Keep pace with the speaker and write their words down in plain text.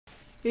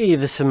Hey,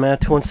 this is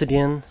Matt once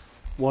again.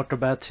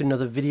 Welcome back to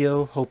another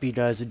video. Hope you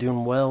guys are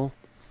doing well.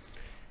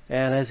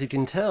 And as you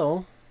can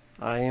tell,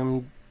 I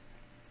am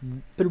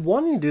been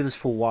wanting to do this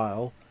for a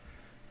while,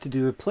 to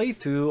do a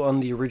playthrough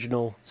on the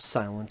original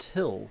Silent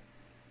Hill.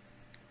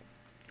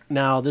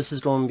 Now this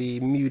is going to be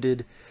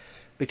muted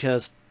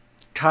because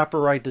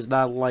copyright does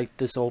not like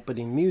this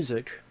opening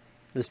music.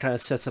 This kind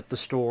of sets up the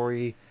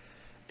story.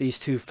 These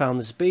two found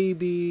this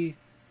baby.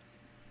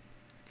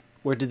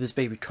 Where did this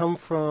baby come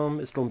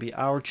from? It's going to be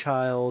our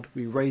child.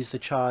 We raised the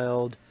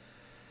child.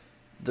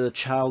 The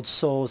child's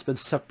soul has been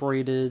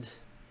separated.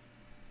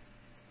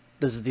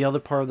 This is the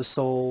other part of the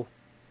soul.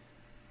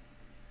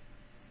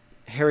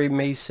 Harry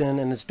Mason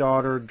and his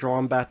daughter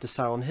drawn back to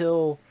Silent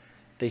Hill.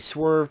 They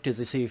swerve because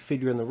they see a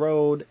figure in the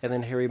road, and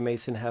then Harry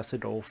Mason has to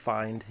go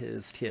find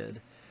his kid.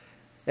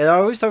 And I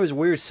always thought it was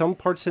weird. Some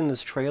parts in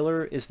this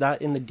trailer is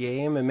not in the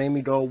game, and made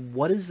me go,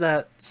 what is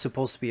that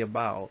supposed to be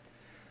about?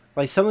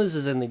 Like, some of this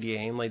is in the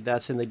game, like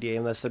that's in the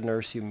game, that's the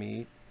nurse you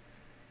meet.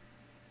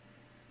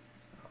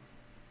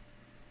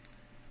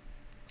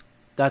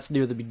 That's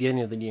near the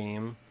beginning of the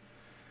game.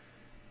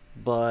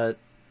 But,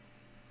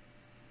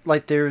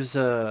 like, there's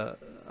a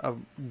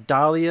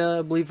Dahlia,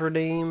 I believe her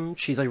name,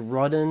 she's like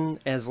running,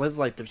 as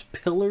like there's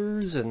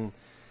pillars, and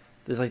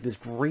there's like this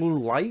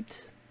green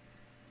light.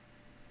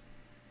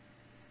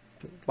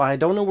 But I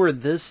don't know where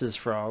this is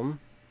from.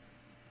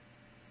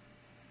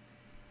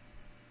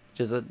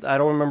 Because I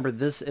don't remember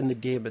this in the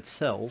game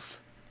itself.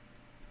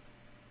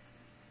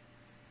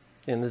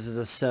 And this is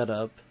a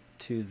setup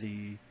to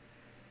the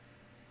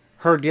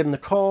her getting the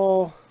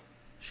call.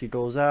 She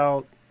goes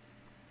out.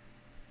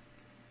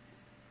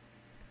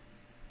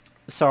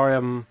 Sorry,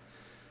 I'm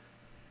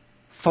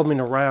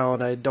fumbling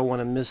around. I don't want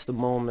to miss the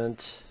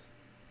moment.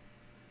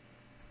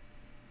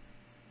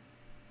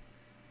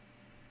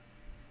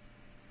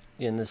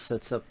 And this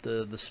sets up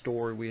the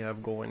story we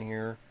have going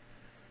here.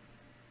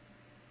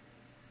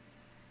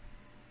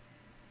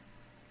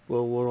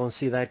 Well, we're going to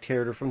see that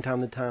character from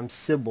time to time,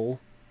 Sybil.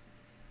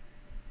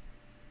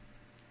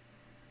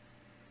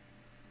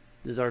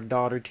 This is our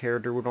daughter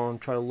character we're going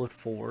to try to look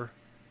for.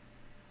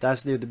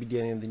 That's near the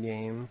beginning of the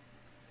game.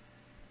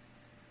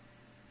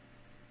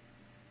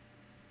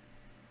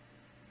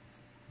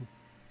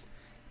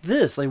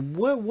 This, like,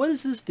 what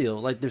is this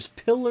deal? Like, there's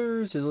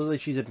pillars, it looks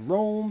like she's in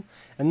Rome,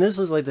 and this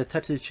was like the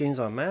Texas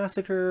Chainsaw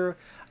Massacre.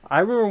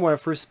 I remember when I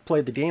first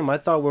played the game, I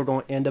thought we were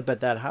going to end up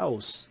at that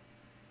house,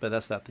 but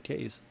that's not the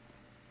case.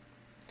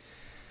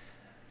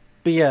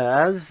 But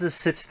yeah, as this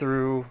sits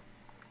through,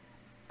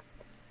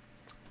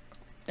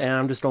 and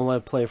I'm just going to let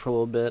it play for a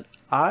little bit,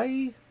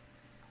 I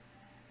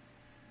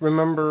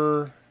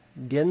remember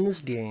getting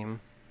this game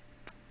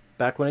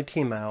back when it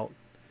came out,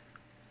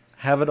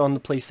 have it on the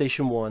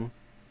PlayStation 1.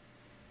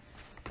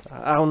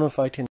 I don't know if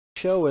I can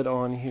show it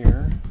on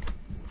here.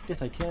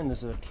 Yes, I can.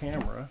 There's a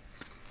camera.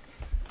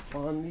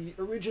 On the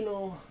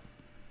original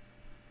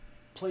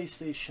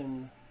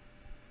PlayStation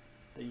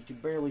that you can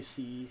barely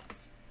see.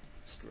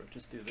 Screw it,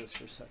 just do this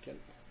for a second.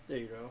 There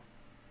you go.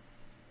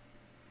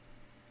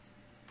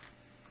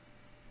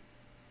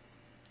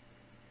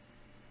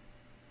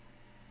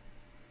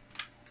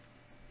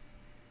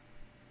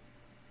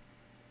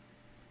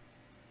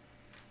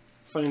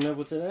 Funding up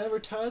with an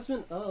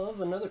advertisement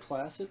of another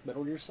classic,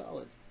 Metal Gear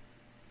Solid.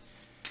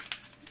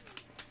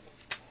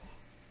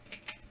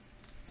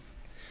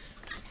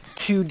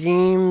 Two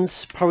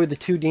games, probably the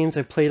two games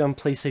I played on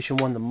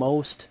PlayStation 1 the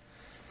most.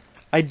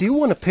 I do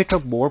want to pick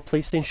up more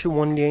PlayStation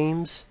 1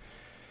 games,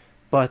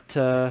 but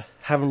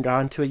haven't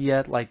gotten to it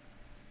yet. Like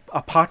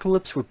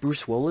Apocalypse with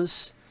Bruce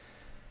Willis.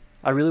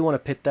 I really want to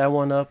pick that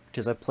one up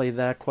because I played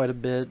that quite a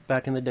bit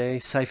back in the day.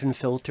 Siphon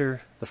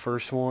Filter, the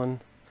first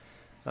one.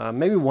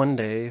 Maybe one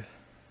day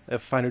if I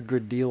find a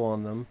good deal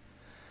on them.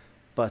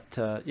 But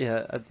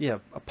yeah,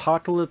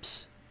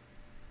 Apocalypse,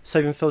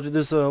 Siphon Filter.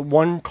 There's a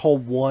one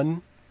called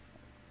One,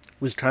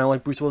 was kind of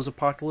like Bruce Willis'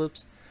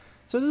 Apocalypse.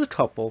 So there's a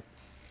couple.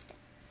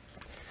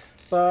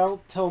 But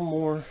I'll tell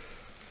more.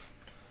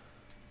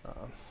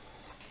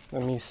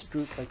 Let me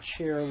scoot my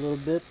chair a little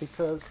bit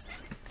because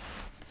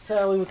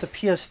sadly with the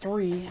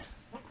PS3,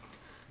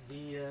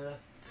 the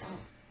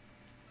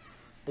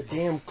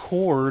damn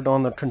cord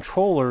on the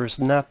controller is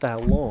not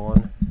that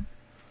long.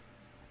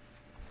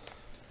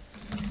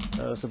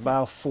 It's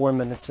about 4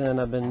 minutes in.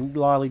 I've been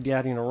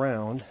lollygagging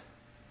around.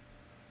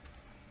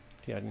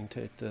 Yeah, I didn't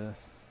take the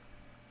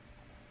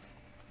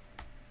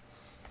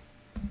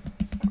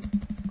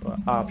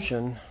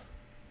option.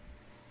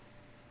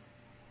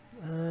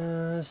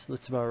 This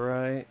looks about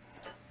right.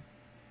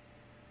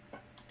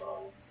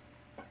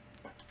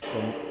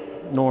 So,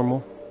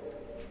 normal.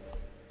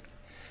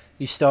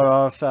 You start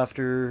off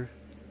after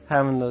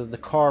having the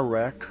car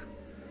wreck.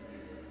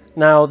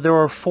 Now, there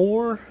are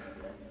 4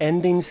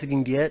 endings you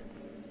can get.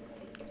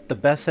 The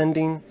best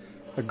ending,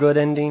 a good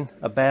ending,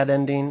 a bad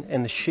ending,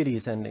 and the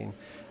shittiest ending.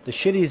 The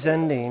shittiest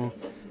ending,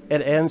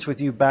 it ends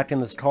with you back in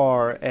this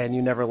car and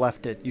you never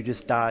left it. You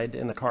just died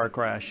in the car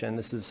crash, and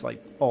this is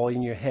like all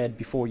in your head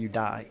before you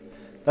die.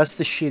 That's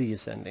the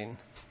shittiest ending.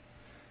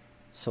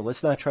 So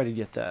let's not try to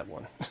get that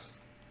one.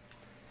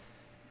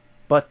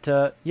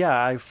 But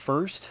yeah,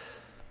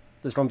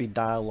 there's going to be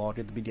dialogue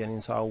at the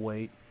beginning, so I'll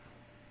wait.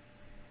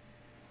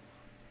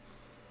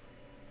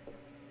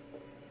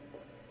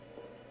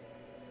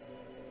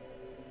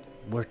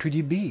 Where could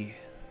you be?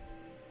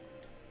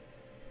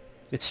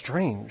 It's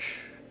strange.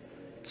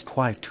 It's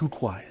quiet, too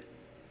quiet.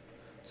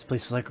 This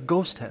place is like a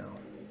ghost town.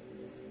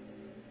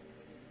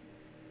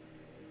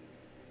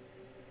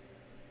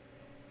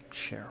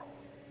 Cheryl.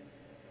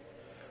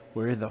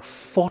 Where the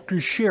fuck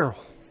is Cheryl?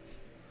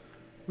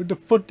 Where the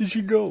fuck did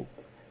she go?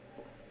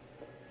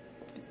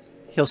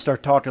 He'll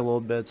start talking a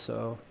little bit,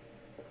 so...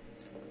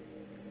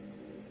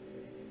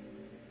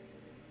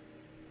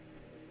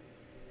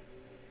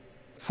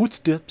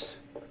 Footsteps.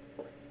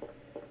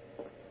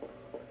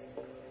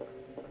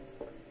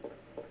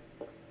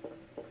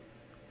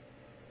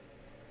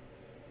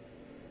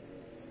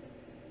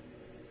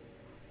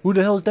 Who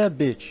the hell's that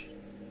bitch?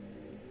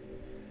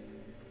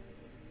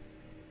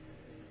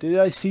 Did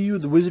I see you,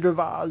 the Wizard of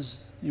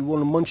Oz? You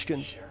want a munchkin?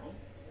 Cheryl?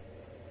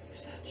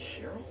 Is that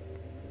Cheryl?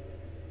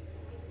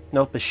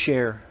 Nope, it's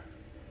Cher.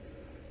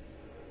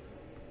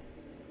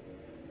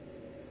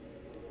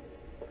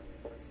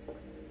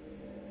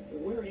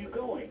 Where are you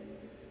going?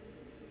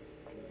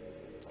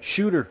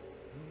 Shoot her.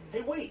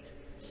 Hey, wait!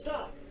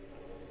 Stop!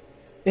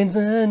 In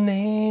the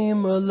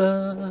name of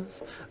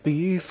love,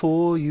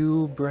 before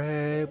you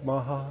break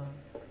my heart.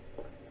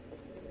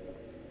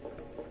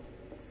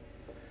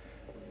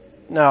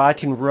 Now I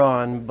can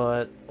run,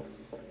 but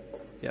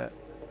yeah,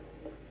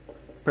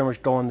 pretty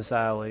much go in this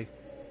alley.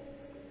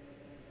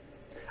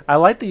 I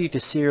like that you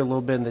can see her a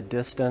little bit in the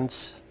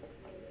distance.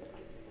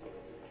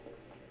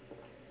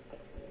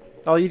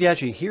 Oh, you can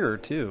actually hear her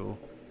too,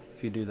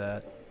 if you do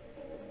that.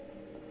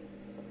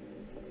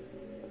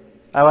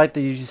 I like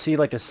that you can see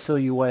like a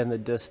silhouette in the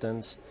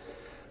distance.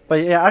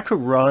 But yeah, I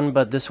could run,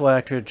 but this way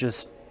I could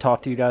just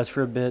talk to you guys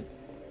for a bit.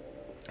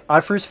 I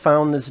first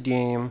found this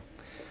game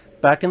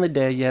back in the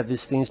day. You have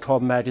these things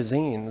called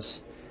magazines,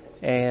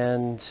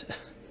 and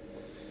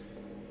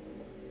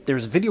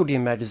there's video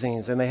game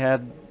magazines, and they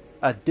had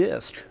a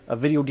disc, a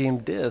video game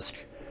disc,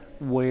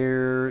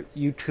 where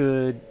you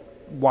could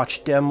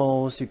watch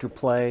demos, you could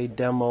play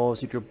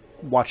demos, you could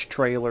watch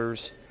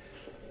trailers.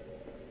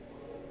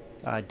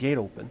 Gate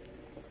open.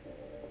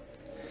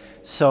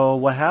 So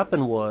what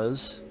happened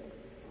was,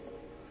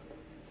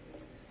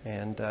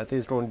 and I think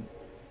it's going...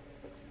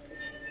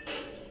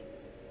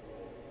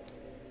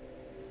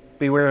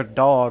 Beware of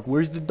dog.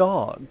 Where's the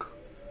dog?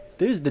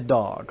 There's the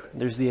dog.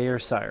 There's the air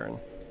siren.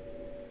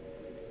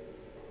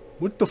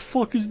 What the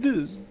fuck is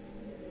this?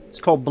 It's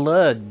called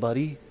blood,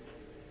 buddy.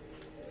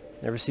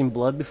 Never seen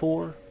blood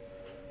before?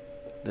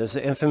 There's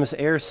the infamous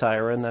air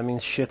siren. That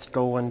means shit's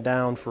going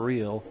down for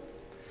real.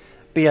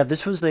 But yeah,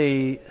 this was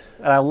and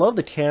I love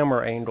the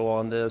camera angle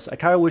on this. I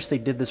kind of wish they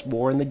did this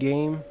more in the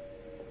game.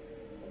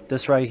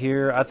 This right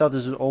here, I thought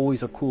this was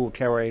always a cool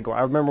camera angle.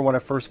 I remember when I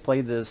first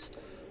played this,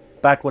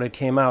 back when it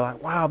came out,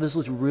 like, wow, this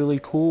looks really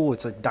cool.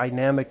 It's a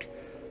dynamic,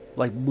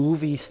 like,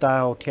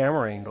 movie-style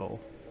camera angle.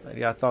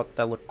 Yeah, I thought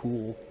that looked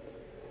cool.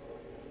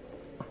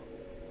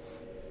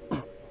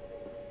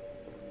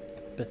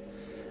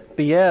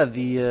 But yeah, how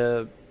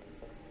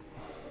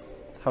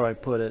do I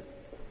put it?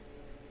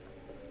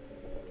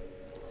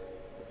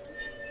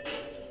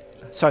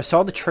 So I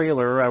saw the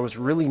trailer, I was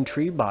really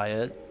intrigued by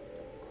it.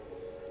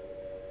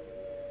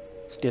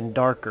 It's getting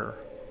darker.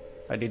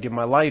 I need to get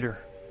my lighter.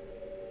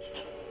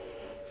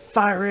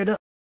 Fire it up,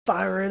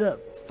 fire it up,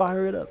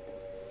 fire it up.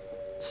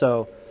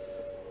 So,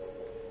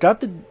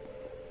 got the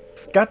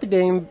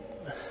game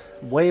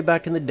way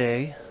back in the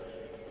day.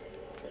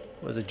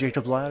 Was it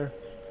Jacob's Ladder?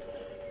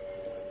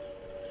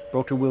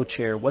 Broken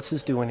wheelchair. What's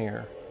this doing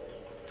here?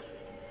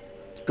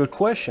 Good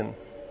question.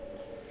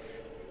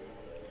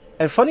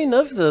 And funny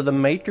enough, the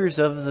makers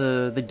of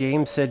the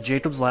game said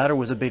Jacob's Ladder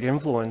was a big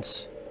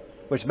influence,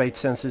 which made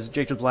sense, as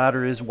Jacob's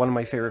Ladder is one of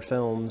my favorite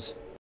films.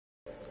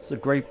 It's a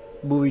great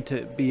movie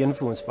to be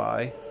influenced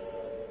by.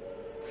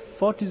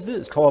 Fuck is this?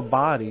 It's called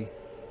Body.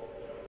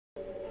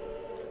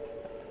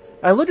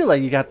 I look at,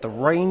 like, you got the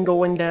rain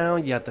going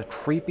down, you got the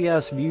creepy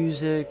ass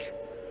music.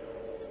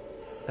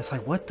 It's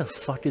like, what the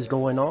fuck is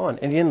going on?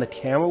 And then the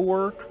camera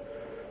work.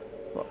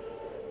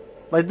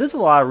 Like, there's a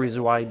lot of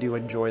reasons why I do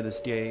enjoy this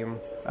game.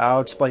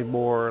 I'll explain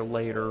more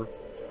later.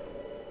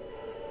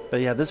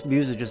 But yeah, this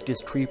music just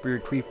gets creepier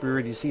and creepier.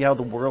 And you see how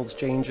the world's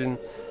changing.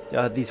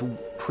 These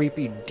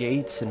creepy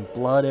gates and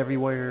blood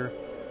everywhere.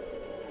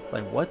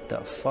 Like, what the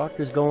fuck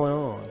is going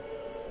on?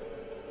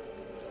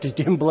 Just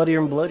getting bloodier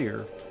and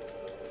bloodier.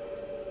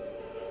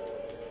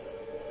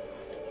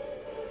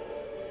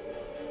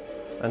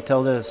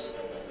 Until this.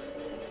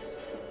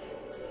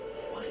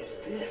 What is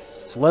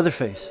this? It's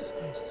Leatherface.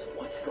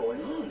 What's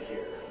going on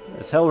here?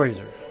 It's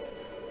Hellraiser.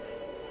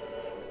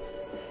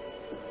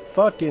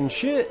 Fucking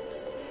shit.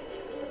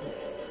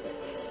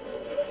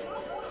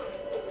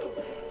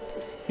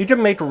 You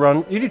can make a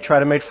run. You could try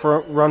to make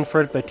run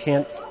for it, but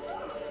can't.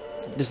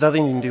 There's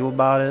nothing you can do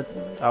about it.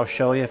 I'll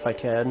show you if I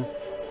can.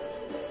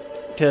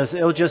 Because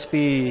it'll just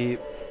be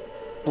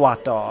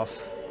blocked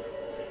off.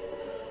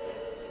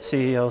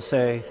 See, it'll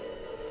say,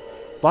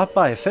 Blocked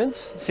by a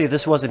fence? See,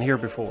 this wasn't here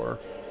before.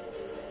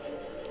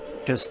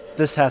 Just,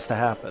 this has to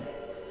happen.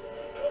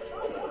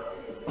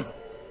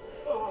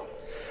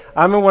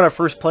 I remember when I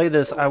first played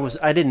this,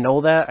 I didn't know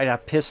that. I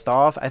got pissed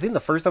off. I think the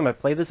first time I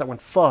played this, I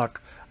went,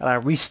 fuck. And I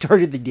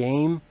restarted the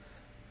game.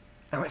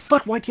 And I'm like,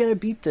 fuck, why can't I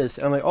beat this?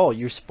 And I'm like, oh,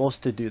 you're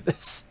supposed to do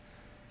this.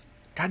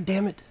 God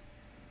damn it.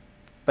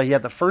 But yeah,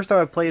 the first time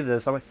I played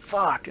this, I'm like,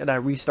 fuck. And I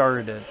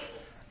restarted it.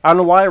 I don't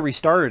know why I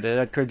restarted it.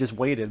 I could have just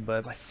waited, but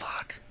I'm like,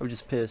 fuck. I was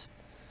just pissed.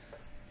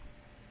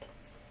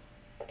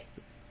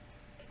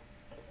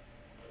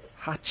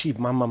 Hachi,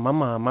 mama,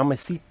 mama,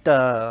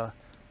 mamacita.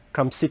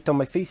 Come sit on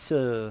my face,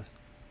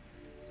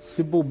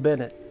 Sybil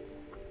Bennett.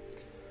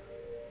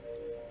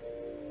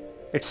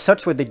 It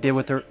sucks what they did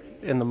with her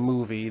in the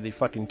movie. They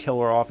fucking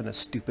kill her off in a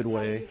stupid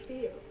way.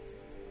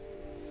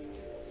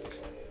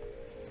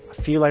 I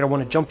feel like I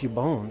want to jump your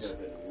bones. I've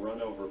been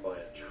run over by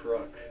a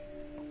truck.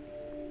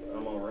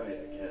 I'm alright,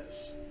 I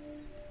guess.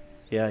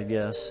 Yeah, I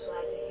guess.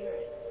 Glad to hear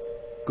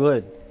it.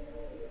 Good.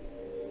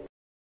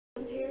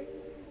 Here?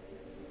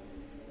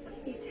 Why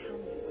don't you tell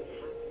me what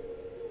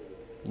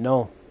happened?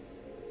 No.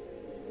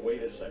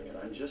 Wait a second,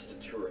 I'm just a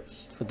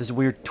tourist. With this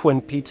weird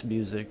Twin Peaks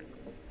music.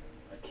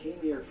 I came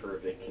here for a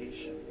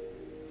vacation.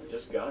 I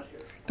just got here.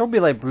 Don't be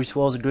like Bruce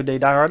Willis, A Good Day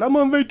Die Hard. I'm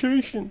on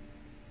vacation.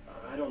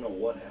 I don't know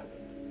what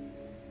happened.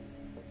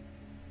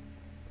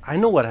 I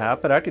know what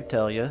happened. I could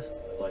tell you.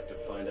 I'd like to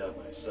find out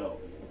myself.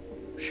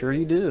 Sure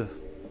you do.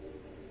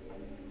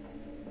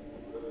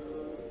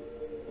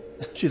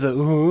 She's like,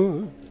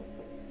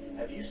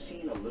 Have you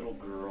seen a little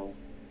girl?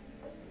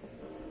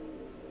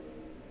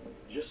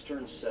 Just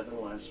turned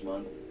 7 last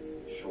month.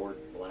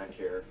 Short, black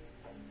hair.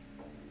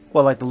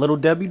 Well, like the little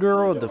Debbie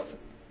girl with the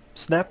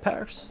snap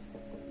packs?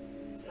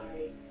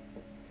 Sorry.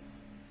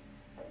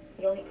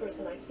 The only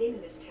person I've seen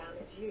in this town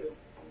is you.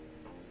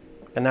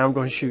 And now I'm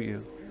going to shoot you.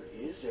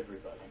 Where is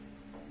everybody?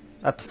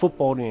 At the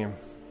football game.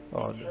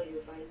 Oh, I'd tell you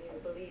if I knew,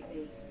 believe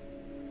me.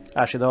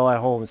 actually, they're all at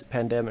home. It's a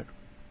pandemic.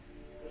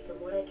 But from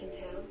what I can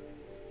tell,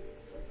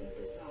 something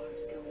bizarre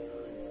is going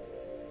on.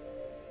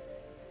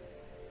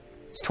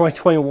 It's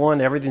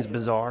 2021. Everything's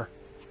bizarre.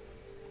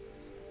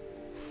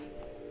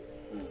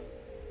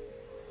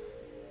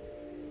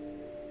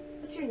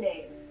 What's your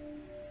name?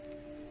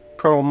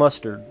 Colonel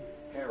Mustard.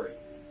 Harry.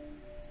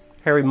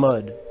 Harry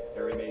Mudd.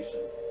 Harry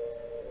Mason.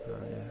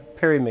 Yeah.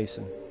 Perry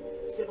Mason.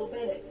 Sybil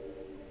Bennett.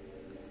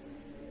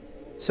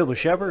 Silver I'm a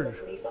Shepherd.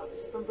 police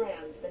officer from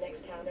Brams, the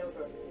next town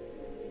over.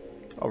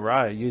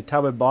 Alright, you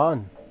Talbot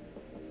Bond.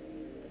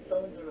 The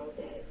phones are all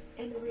dead.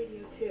 And the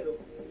radio too.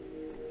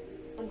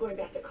 I'm going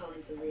back to call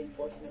in some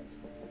reinforcements.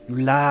 You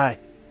lie.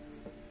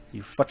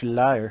 You fucking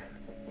liar.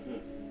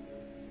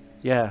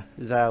 Yeah,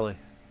 exactly.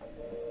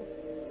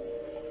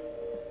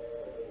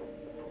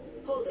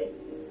 Hold it.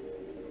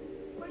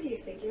 Where do you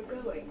think you're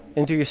going?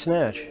 Into your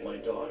snatch. My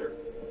daughter.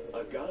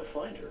 I've got to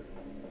find her.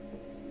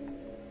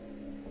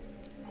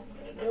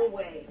 No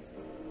way.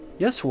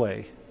 Yes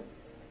way.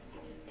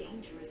 It's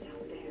dangerous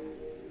out there.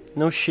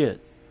 No shit.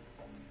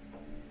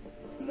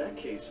 In that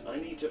case, I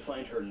need to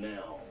find her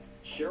now.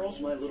 Cheryl's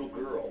my little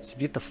girl. So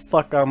get the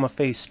fuck out of my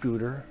face,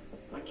 Scooter.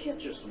 I can't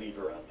just leave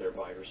her out there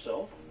by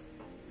herself.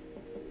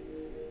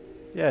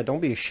 Yeah, don't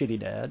be a shitty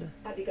dad.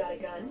 Have you got a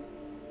gun?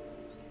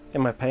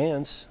 In my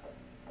pants.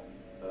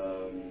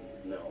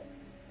 No.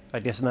 I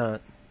guess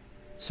not.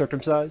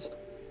 Circumcised?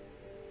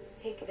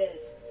 Take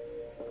this.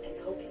 And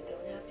hope you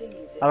don't have to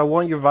use it. I don't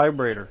want your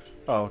vibrator.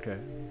 Oh, okay.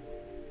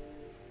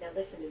 Now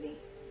listen to me.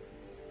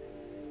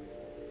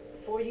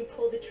 Before you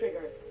pull the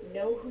trigger,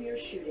 know who you're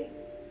shooting.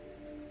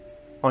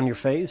 On your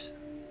face?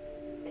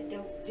 And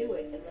don't do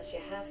it unless you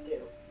have to.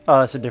 Oh,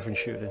 that's a different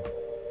shooting.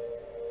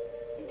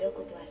 And don't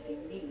go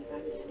blasting me by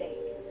mistake.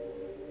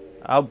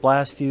 I'll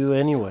blast you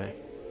anyway.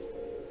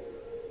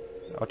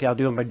 Okay, I'll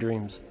do it in my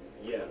dreams.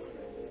 Yeah.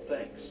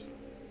 Thanks.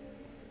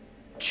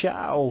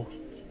 Ciao.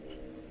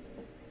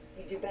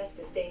 You do best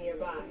to stay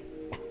nearby.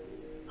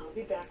 I'll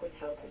be back with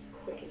help as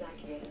quick as I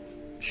can.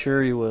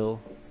 Sure you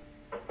will.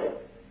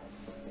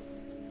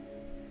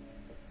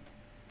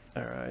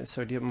 Alright,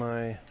 so I get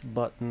my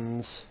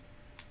buttons.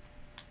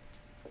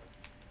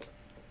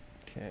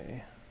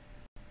 Okay.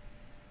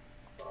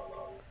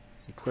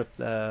 Equip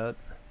that.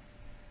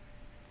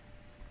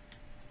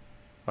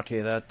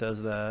 Okay, that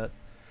does that.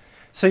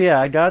 So yeah,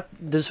 I got,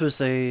 this was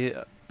a,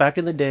 back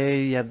in the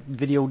day, you had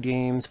video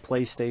games,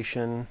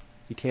 PlayStation.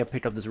 You can't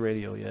pick up this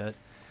radio yet.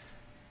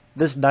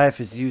 This knife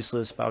is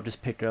useless, but I'll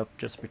just pick it up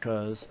just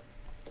because.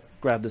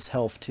 Grab this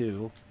health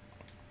too.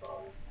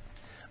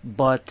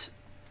 But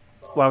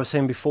what I was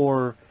saying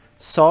before,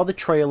 saw the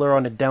trailer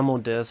on a demo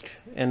disc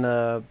in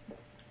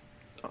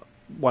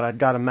what I'd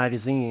got a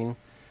magazine,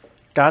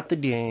 got the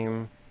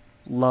game,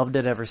 loved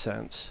it ever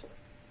since.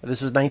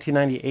 This was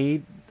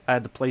 1998. I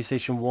had the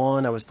PlayStation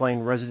 1. I was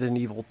playing Resident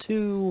Evil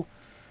 2,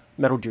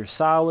 Metal Gear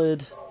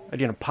Solid. I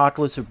did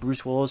Apocalypse with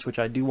Bruce Willis, which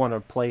I do want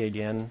to play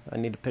again. I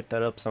need to pick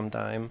that up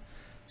sometime.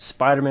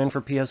 Spider-Man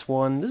for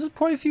PS1. There's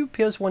quite a few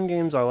PS1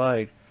 games I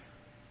like.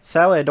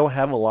 Sadly, I don't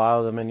have a lot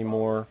of them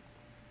anymore.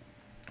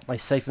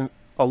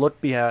 I'll look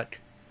back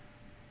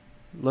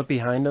Look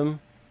behind him.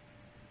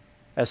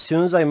 As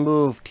soon as I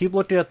move, keep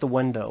looking at the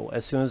window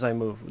as soon as I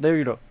move. There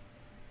you go.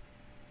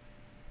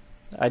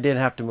 I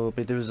didn't have to move,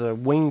 but there's a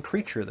winged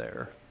creature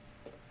there.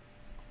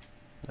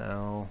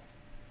 Now,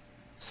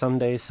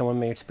 someday someone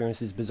may experience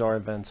these bizarre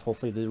events.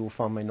 Hopefully they will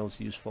find my notes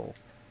useful.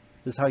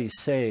 This is how you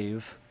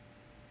save.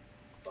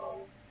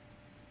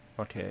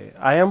 Okay,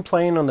 I am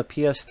playing on the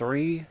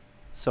PS3,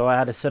 so I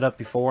had to set up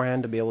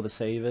beforehand to be able to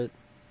save it.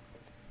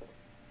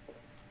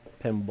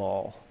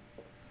 Pinball.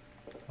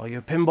 Oh, you're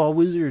a pinball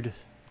wizard.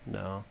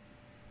 No.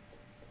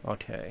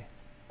 Okay.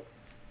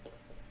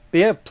 But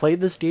yeah,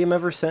 played this game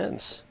ever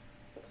since.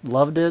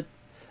 Loved it.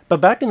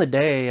 But back in the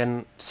day,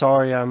 and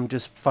sorry I'm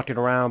just fucking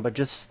around, but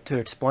just to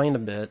explain a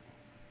bit.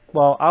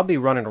 Well, I'll be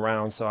running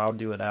around, so I'll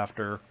do it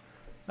after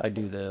I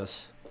do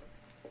this.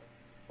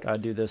 Gotta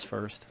do this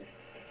first.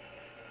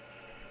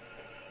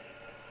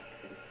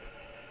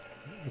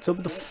 What's up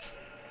with the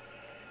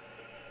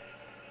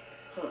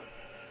Huh.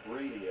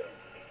 Radio.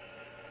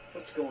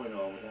 What's going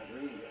on with that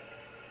radio?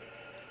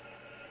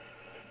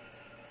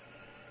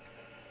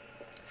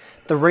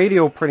 The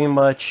radio pretty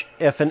much,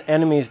 if an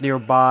enemy's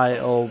nearby,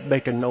 it'll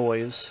make a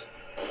noise.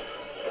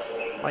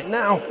 Like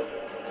now!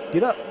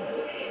 Get up!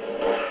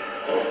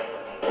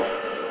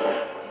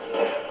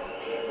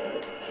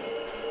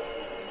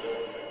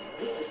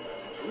 This is not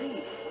a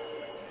dream.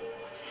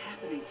 What's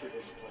happening to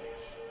this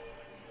place?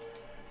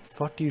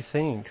 Fuck do you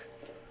think?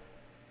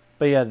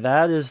 But yeah,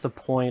 that is the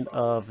point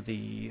of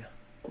the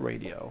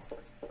radio.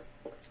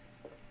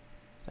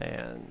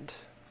 And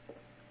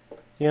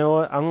you know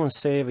what? I'm gonna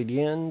save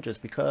again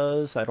just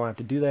because I don't have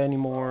to do that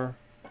anymore.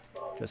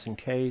 Just in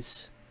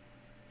case.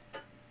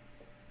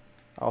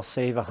 I'll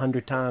save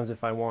 100 times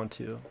if I want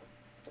to.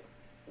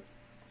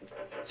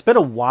 It's been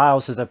a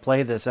while since I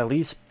played this, at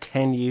least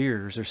 10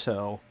 years or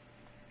so.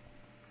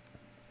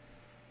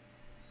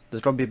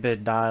 There's gonna be a bit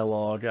of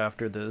dialogue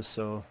after this,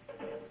 so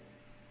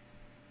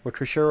we're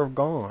for sure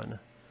gone.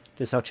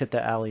 Just I'll check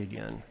the alley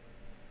again.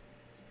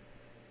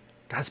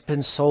 God, it's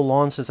been so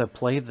long since I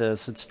played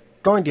this. It's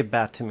going to get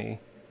back to me.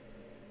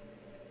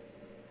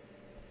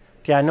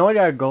 Okay, I know I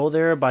gotta go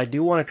there, but I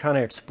do want to kind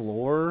of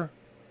explore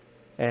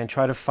and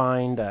try to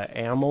find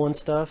ammo and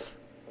stuff.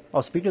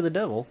 Oh, speak to the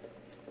devil.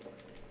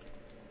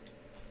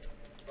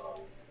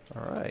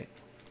 Alright.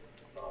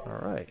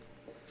 Alright.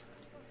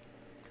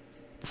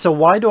 So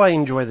why do I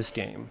enjoy this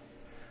game?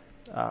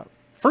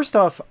 First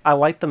off, I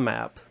like the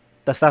map.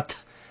 That's not...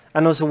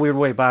 I know it's a weird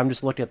way, but I'm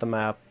just looking at the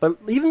map. But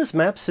even this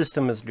map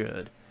system is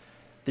good.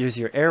 There's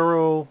your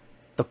arrow.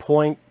 The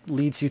point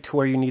leads you to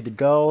where you need to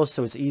go,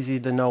 so it's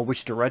easy to know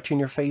which direction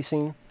you're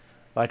facing.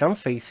 Like, I'm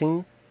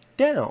facing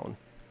down.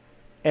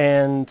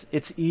 And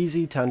it's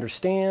easy to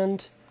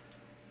understand.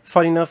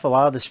 Funny enough, a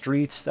lot of the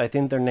streets, I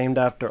think they're named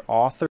after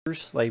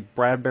authors, like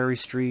Bradbury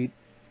Street,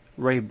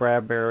 Ray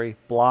Bradbury,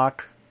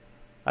 Block.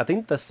 I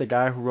think that's the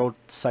guy who wrote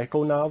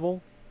Psycho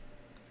novel.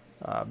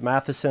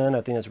 Matheson,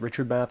 I think it's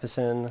Richard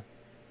Matheson.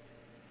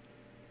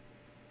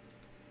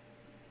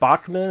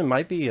 Bachman, it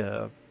might be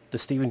the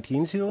Stephen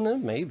King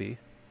pseudonym, maybe.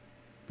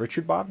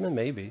 Richard Bachman,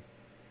 maybe.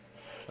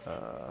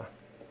 Let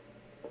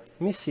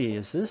me see,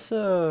 is this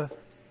that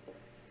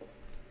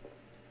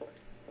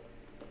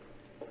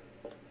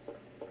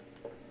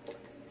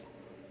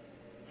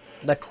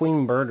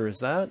Queen Murder, is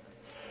that?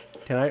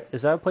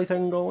 Is that a place I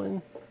can go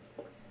in?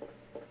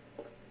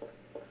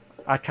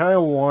 I kind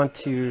of want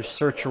to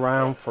search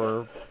around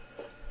for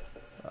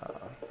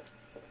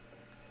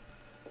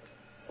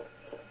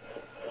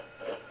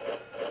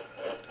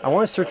I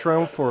want to search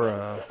around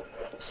for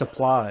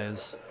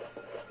supplies.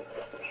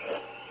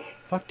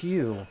 Fuck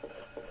you.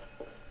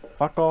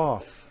 Fuck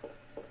off.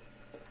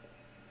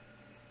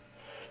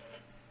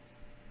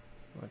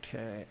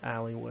 Okay,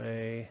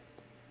 alleyway.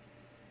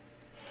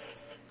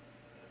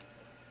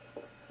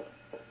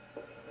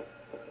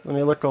 Let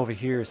me look over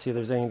here, see if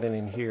there's anything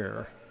in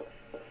here.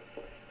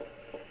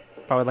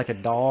 Probably like a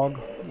dog.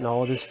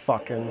 No, this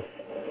fucking...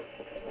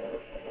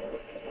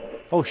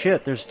 Oh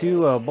shit, there's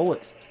two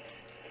bullets.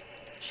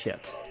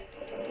 Shit.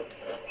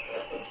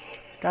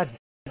 God,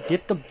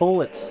 get the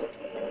bullets.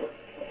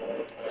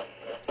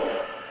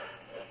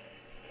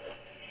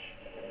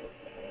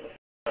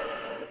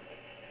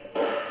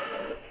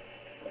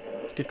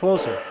 Get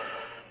closer.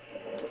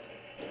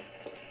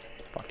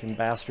 Fucking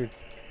bastard.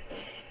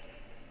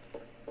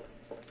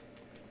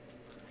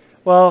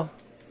 Well,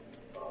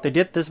 they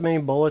get this many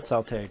bullets,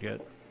 I'll take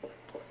it.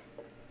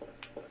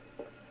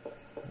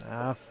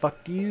 Ah,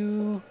 fuck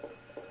you.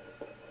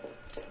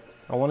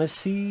 I want to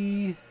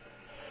see...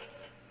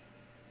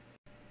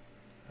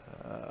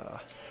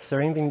 is there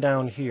anything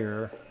down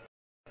here?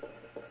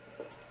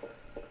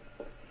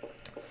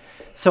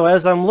 So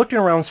as I'm looking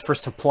around for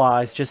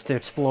supplies, just to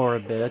explore a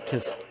bit,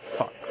 because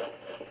fuck.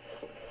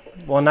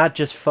 Well, not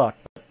just fuck.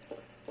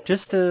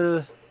 Just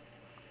to...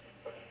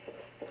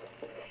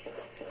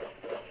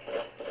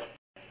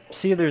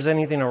 see if there's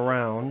anything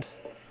around.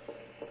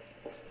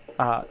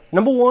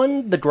 Number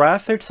one, the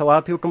graphics. A lot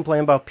of people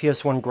complain about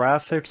PS1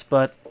 graphics,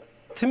 but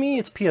to me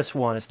it's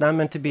PS1. It's not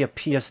meant to be a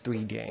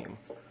PS3 game.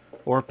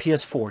 or a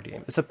PS4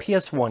 game. It's a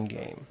PS1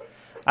 game.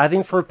 I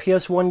think for a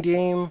PS1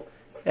 game,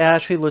 it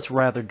actually looks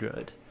rather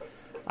good.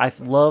 I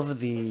love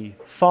the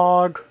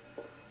fog.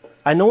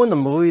 I know in the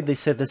movie they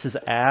said this is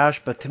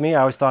ash, but to me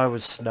I always thought it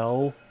was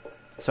snow.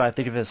 So I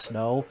think of it as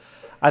snow.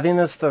 I think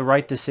that's the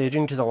right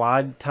decision because a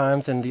lot of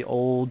times in the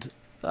old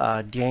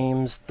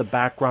games, the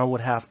background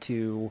would have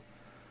to,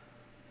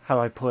 how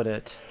do I put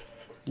it,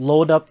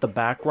 load up the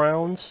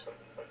backgrounds.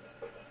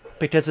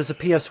 Because it's a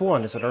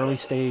PS1, it's an early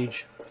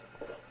stage.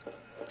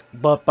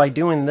 But by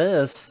doing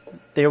this,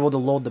 they're able to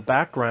load the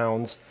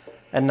backgrounds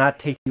and not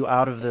take you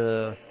out of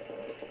the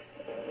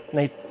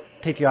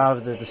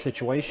the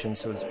situation,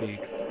 so to speak.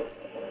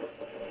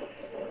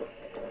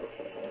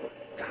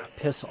 God,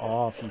 piss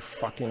off, you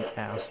fucking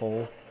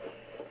asshole.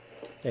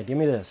 Yeah, give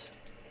me this.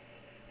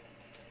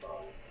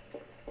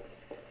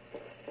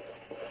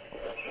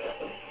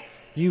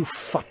 You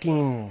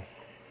fucking...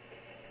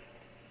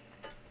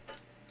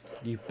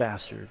 You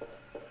bastard.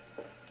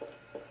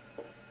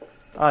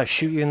 I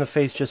shoot you in the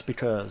face just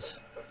because.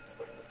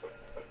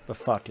 But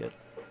fuck it.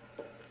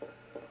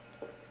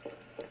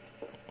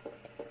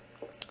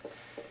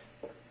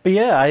 But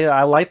yeah,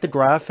 I like the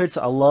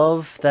graphics. I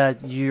love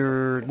that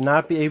you're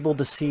not be able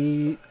to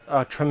see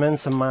a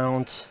tremendous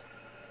amount.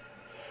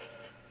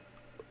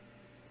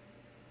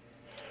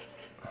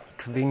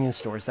 Convenience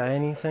store, is that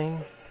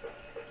anything?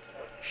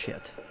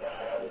 Shit.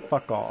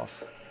 Fuck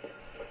off.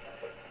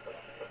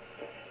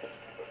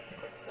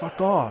 Fuck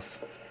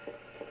off.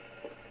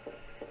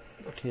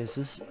 Okay, is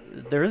this...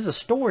 There is a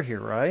store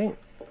here, right?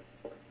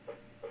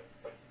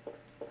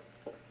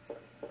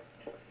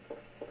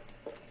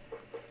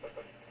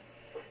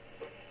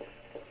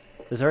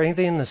 Is there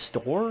anything in the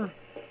store?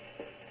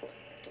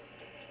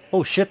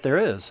 Oh shit, there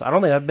is. I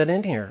don't think I've been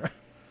in here.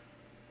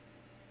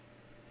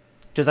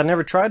 Because I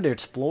never tried to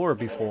explore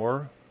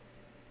before.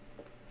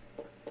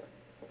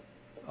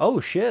 Oh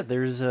shit,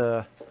 there's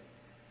a...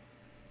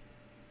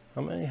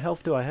 How many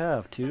health do I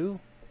have? 2?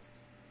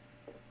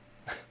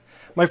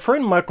 My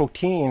friend Michael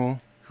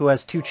Keane, who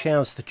has 2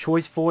 channels, The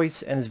Choice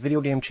Voice and his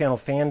video game channel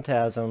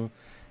Phantasm,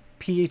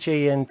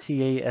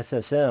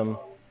 Phantassm,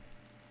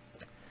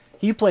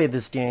 he played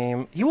this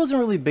game. He wasn't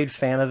really a big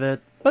fan of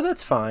it, but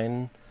that's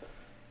fine.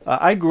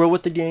 I grew up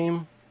with the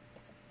game,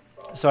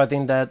 so I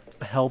think that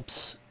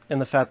helps in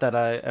the fact that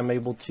I am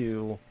able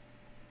to...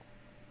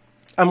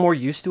 I'm more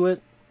used to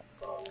it,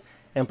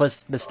 and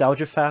plus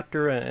nostalgia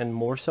factor and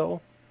more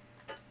so.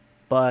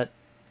 But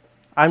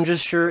I'm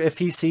just sure if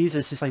he sees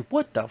this, he's like,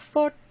 what the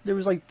fuck? There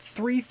was like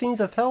 3 things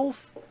of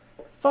health?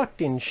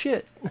 Fucking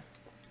shit.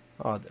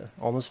 Oh,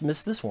 almost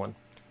missed this one.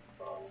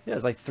 Yeah,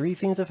 it's like 3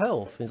 things of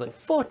health. He's like,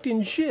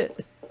 fucking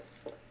shit.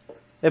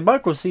 If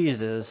Michael sees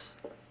this,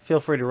 feel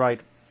free to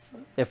write,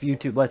 if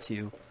YouTube lets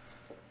you,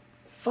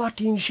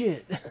 fucking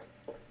shit.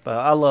 But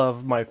I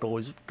love Michael,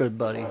 he's a good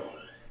buddy.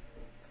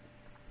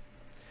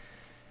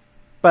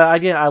 But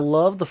again, I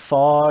love the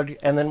fog,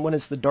 and then when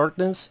it's the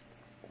darkness,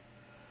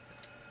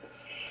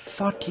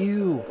 fuck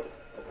you.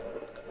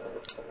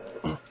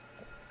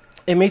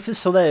 It makes it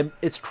so that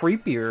it's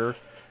creepier,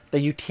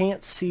 that you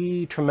can't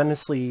see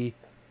tremendously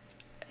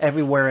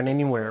everywhere and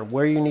anywhere.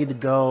 Where you need to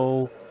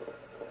go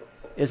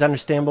is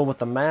understandable with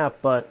the map,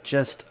 but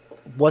just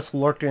what's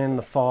lurking in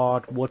the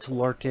fog, what's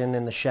lurking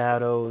in the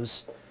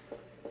shadows.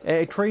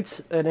 It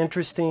creates an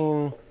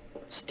interesting,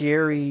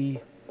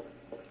 scary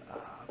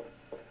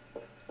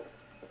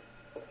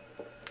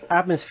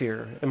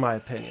atmosphere, in my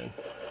opinion.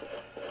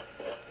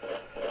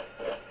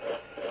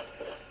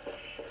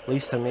 At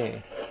least to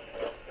me.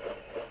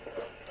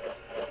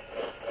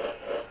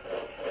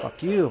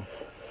 Fuck you.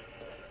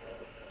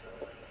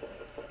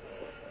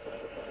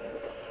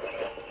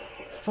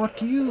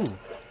 Fuck you.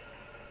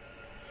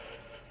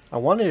 I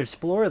want to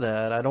explore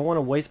that. I don't want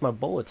to waste my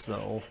bullets,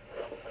 though.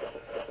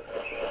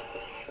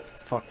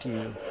 Fuck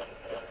you.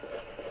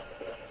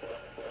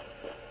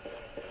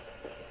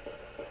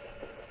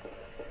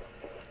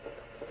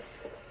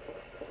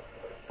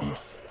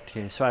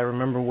 Okay, so I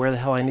remember where the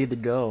hell I need to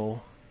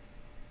go.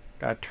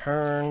 Gotta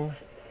turn.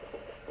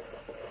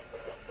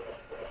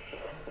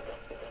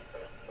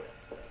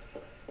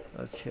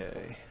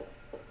 Okay.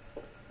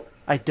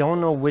 I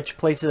don't know which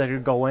places I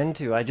could go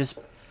into. I just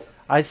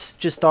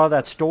thought of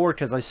that store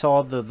because I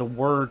saw the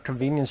word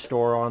convenience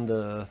store on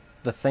the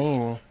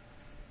thing.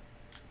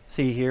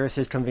 See here, it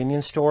says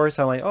convenience store,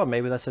 so I'm like, oh,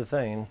 maybe that's the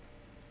thing.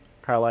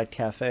 Carlight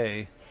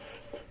Cafe.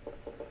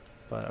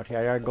 But okay,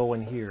 I gotta go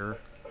in here.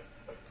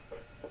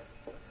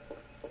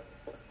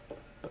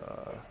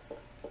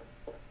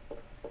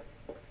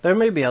 There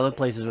may be other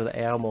places with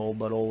ammo,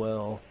 but oh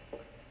well.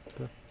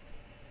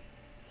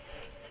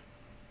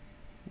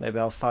 Maybe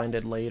I'll find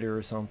it later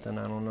or something,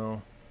 I don't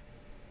know.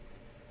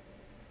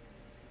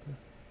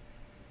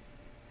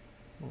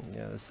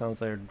 Yeah, this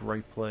sounds like a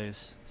great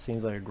place.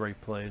 Seems like a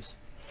great place.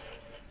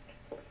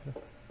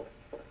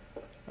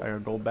 I gotta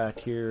go back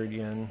here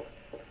again.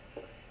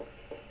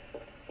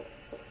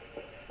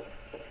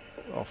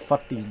 Oh,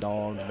 fuck these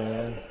dogs,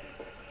 man.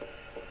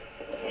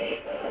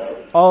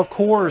 Oh, of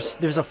course,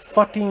 there's a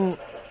fucking...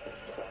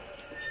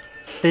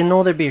 Didn't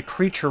know there'd be a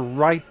creature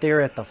right there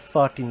at the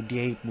fucking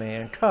gate,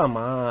 man. Come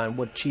on,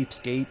 what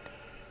cheapskate.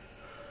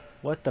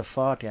 What the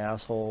fuck,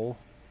 asshole.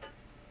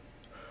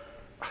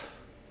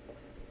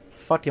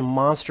 Fucking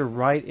monster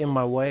right in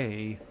my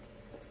way.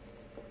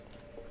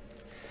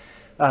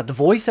 The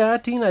voice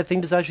acting, I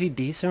think, is actually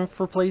decent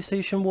for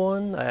PlayStation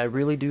 1. I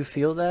really do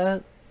feel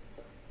that.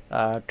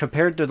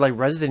 Compared to, like,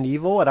 Resident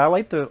Evil, and I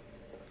like the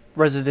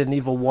Resident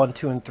Evil 1,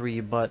 2, and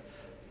 3, but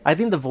I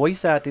think the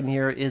voice acting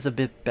here is a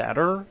bit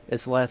better.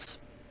 It's less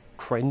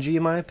cringy,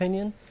 in my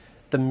opinion.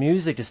 The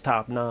music is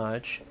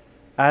top-notch.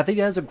 I think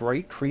it has a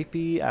great,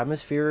 creepy,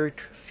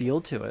 atmospheric feel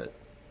to it.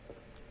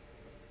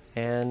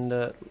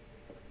 And,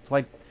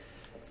 like,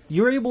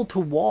 you're able to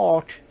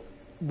walk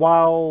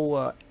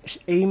while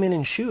aiming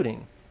and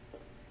shooting.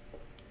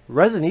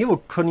 Resident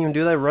Evil couldn't even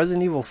do that in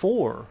Resident Evil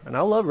 4. And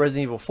I love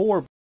Resident Evil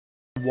 4.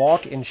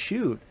 Walk and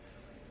shoot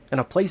in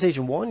a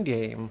PlayStation 1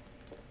 game.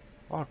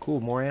 Oh, cool,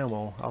 more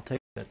ammo. I'll take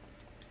it.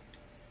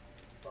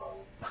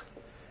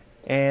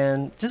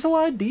 And just a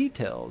lot of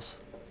details.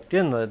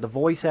 Again, the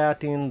voice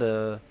acting,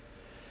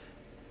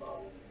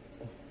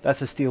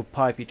 that's a steel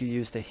pipe you can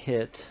use to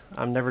hit.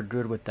 I'm never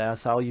good with that,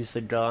 so I'll use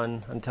the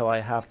gun until I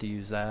have to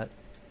use that.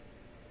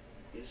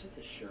 Is it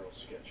the Cheryl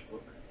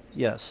sketchbook?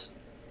 Yes.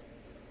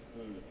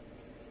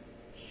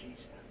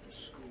 She's at the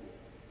school.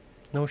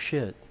 No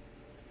shit.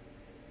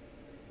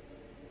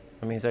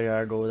 That means I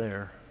gotta go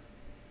there.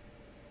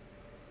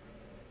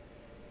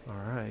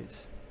 Alright.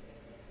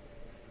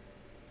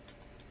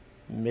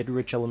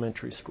 Midrich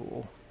Elementary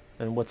School.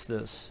 And what's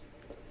this?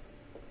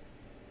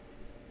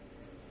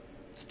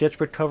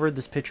 Sketchbook covered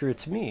this picture,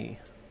 it's me.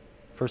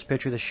 First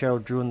picture that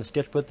Cheryl drew in the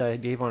sketchbook that I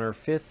gave on her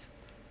 5th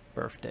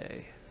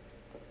birthday.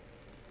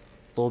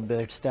 A little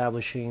bit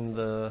establishing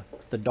the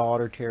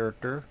daughter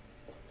character.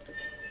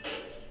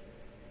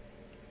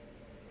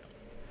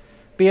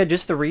 But yeah,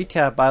 just to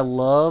recap, I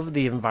love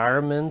the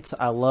environment.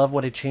 I love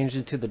what it changed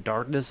into the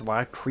darkness. A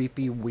lot of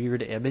creepy,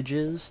 weird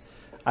images.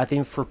 I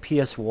think for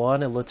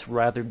PS1 it looks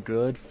rather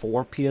good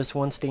for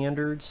PS1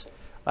 standards.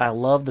 I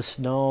love the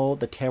snow,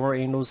 the camera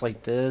angles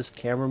like this,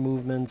 camera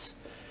movements.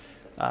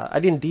 I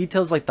think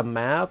details like the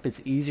map,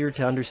 it's easier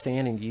to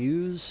understand and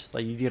use.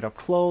 Like you get up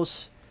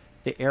close,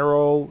 the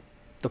arrow,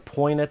 the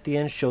point at the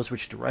end shows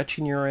which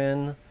direction you're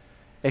in.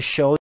 It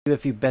shows you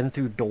if you've been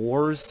through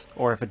doors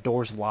or if a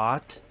door's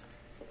locked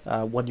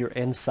when you're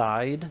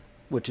inside,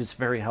 which is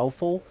very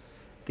helpful.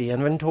 The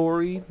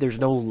inventory, there's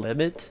no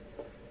limit.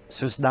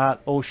 So it's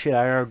not, oh shit,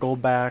 I gotta go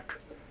back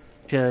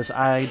because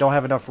I don't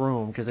have enough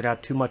room because I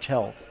got too much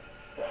health.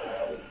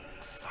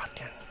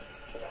 Fucking.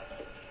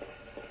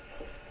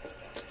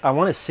 I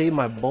want to save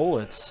my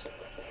bullets.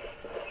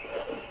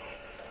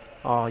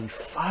 Oh, you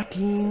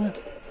fucking.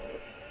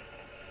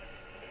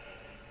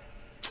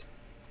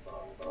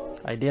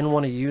 I didn't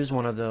want to use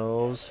one of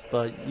those,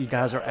 but you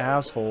guys are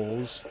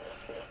assholes.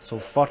 So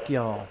fuck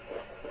y'all.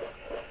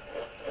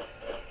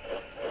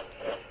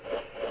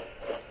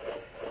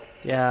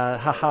 Yeah,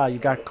 haha, you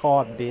got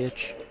caught,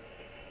 bitch.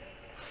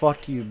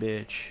 Fuck you,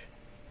 bitch.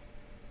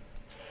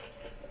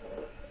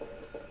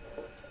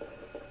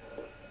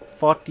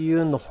 Fuck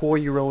you and the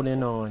whore you rode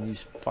in on, you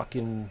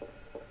fucking...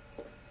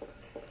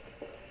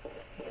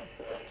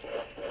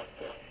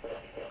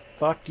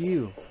 Fuck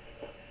you.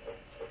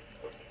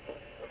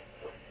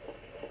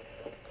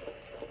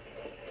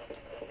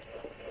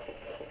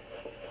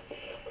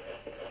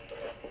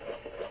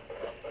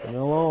 Leave me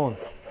alone.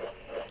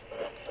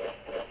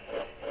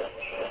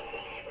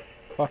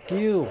 Fuck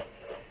you.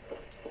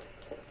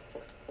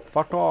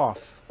 Fuck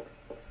off.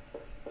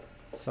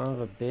 Son of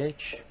a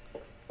bitch.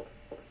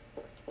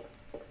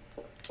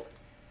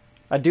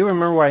 I do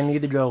remember where I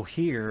need to go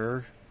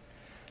here.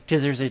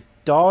 Because there's a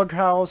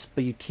doghouse,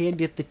 but you can't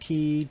get the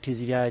key. Because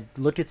you gotta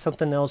look at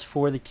something else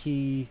for the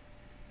key.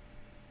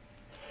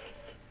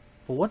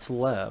 But what's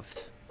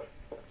left?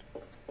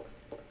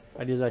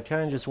 I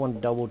kind of just want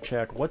to double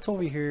check. What's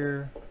over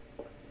here?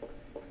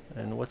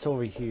 And what's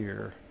over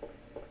here?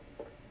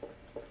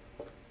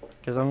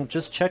 Because I'm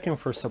just checking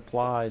for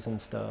supplies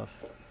and stuff.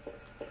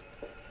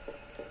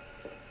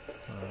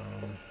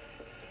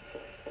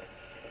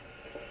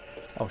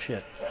 Oh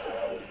shit.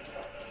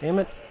 Damn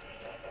it.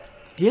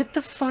 Get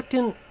the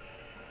fucking...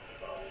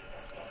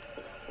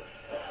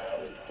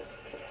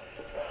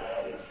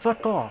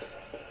 Fuck off.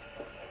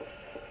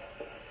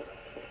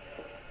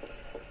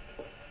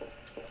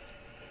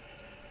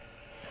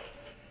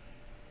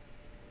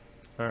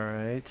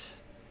 Alright.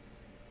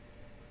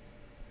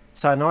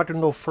 So I'm not going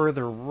to go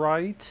further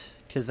right,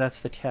 because that's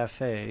the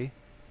cafe.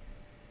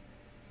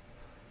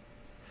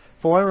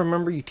 For what I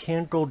remember, you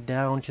can't go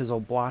down because it'll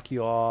block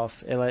you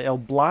off. And it'll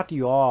block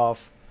you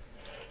off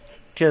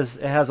because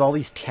it has all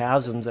these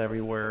chasms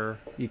everywhere.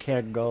 You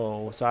can't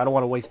go, so I don't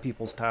want to waste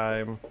people's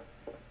time.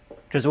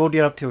 Because we'll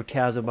get up to a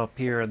chasm up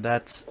here, and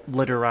that's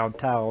lit around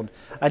town.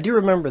 I do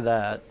remember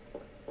that.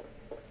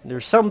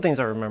 There's some things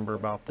I remember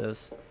about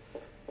this.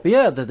 But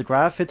yeah, the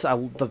graphics,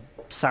 the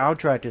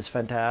soundtrack is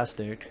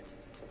fantastic.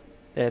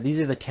 Yeah, these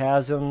are the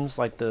chasms,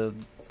 like the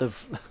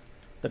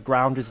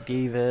ground just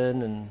gave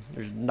in and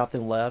there's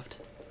nothing left.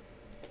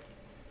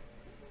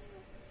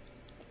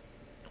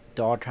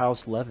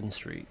 Doghouse 11th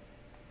Street.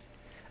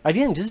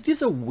 Again, just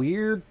gives a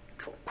weird,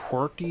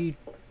 quirky,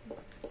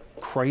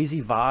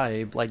 crazy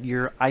vibe. Like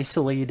you're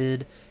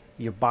isolated,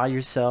 you're by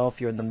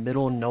yourself, you're in the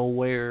middle of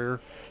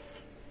nowhere.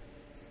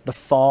 The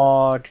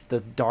fog, the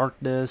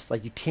darkness,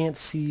 like you can't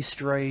see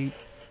straight.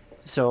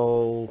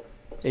 So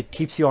it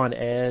keeps you on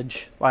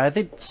edge. Like, I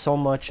think so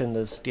much in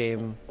this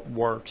game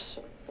works.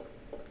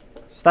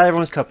 It's not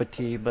everyone's cup of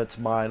tea, but it's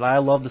mine. Like, I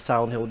love the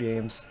Silent Hill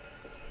games.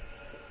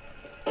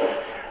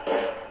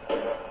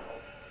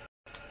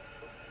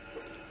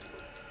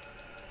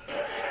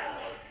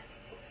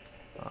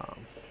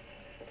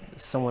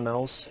 Someone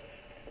else.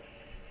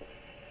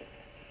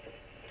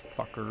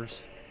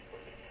 Fuckers.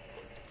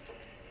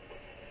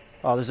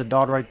 Oh, there's a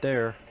dog right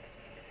there.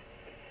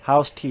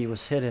 House key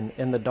was hidden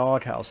in the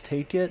doghouse.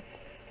 Take it.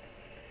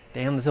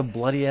 Damn, there's a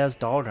bloody ass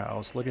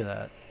doghouse. Look at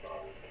that.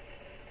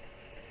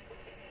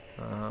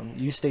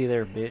 You stay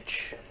there,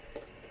 bitch.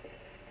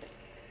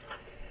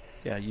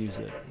 Yeah, use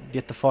it.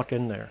 Get the fuck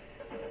in there.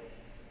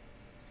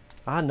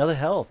 Ah, another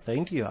health.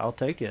 Thank you. I'll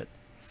take it.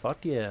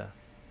 Fuck yeah.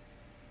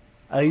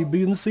 A,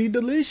 B, and C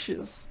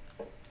delicious.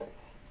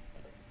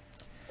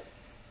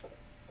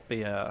 But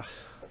yeah,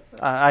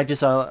 I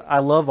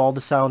love all the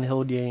Silent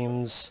Hill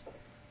games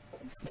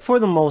for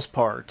the most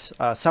part.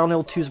 Silent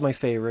Hill 2 is my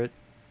favorite.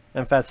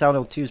 In fact, Silent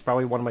Hill 2 is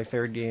probably one of my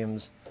favorite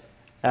games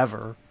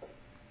ever.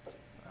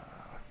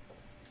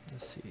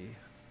 Let's see.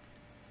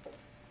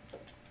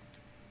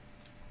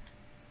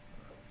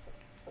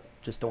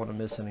 Just don't want to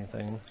miss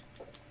anything.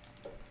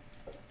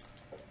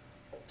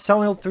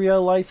 Silent Hill 3 I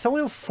like. Silent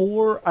Hill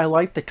 4 I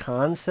like the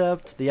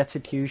concept. The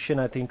execution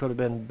I think would have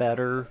been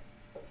better.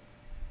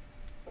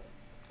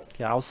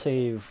 Yeah, I'll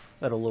save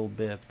that a little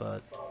bit,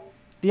 but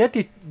the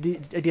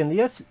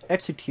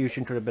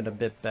execution could have been a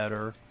bit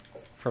better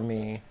for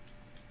me.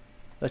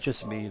 That's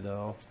just me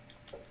though.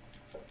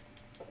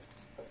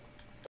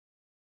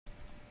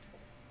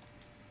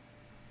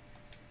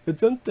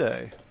 It's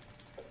empty.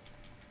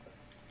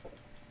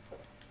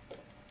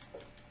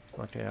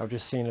 Okay, I'm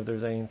just seeing if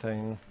there's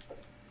anything.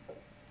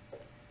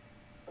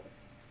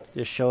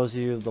 This shows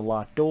you the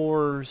locked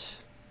doors.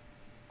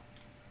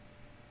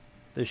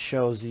 This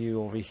shows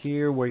you over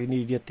here where you need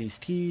to get these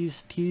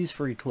keys. Keys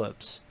for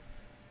Eclipse.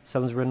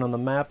 Something's written on the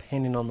map,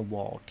 hanging on the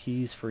wall.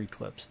 Keys for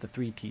Eclipse. The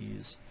 3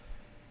 keys.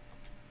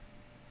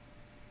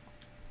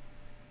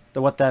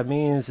 So what that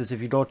means is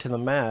if you go to the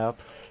map,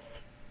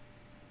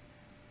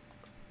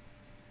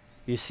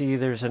 you see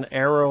there's an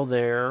arrow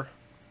there.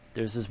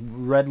 There's this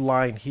red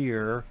line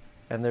here.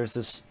 And there's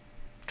this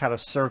kind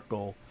of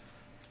circle.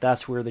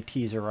 That's where the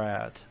keys are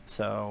at.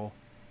 So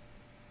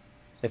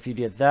if you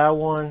get that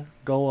one,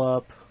 go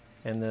up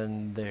and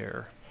then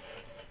there.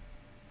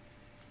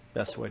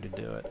 Best way to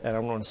do it. And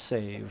I'm going to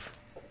save.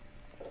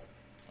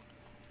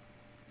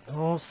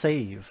 Oh,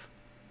 save.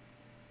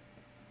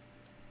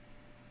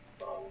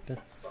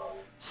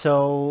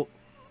 So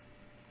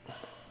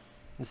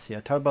let's see,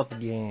 I talked about the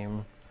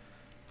game,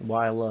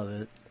 why I love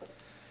it.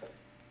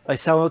 Like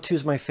Silent Hill 2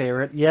 is my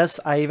favorite. Yes,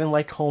 I even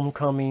like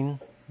Homecoming.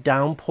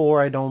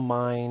 Downpour I don't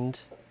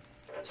mind.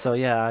 So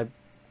yeah,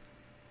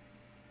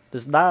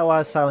 there's not a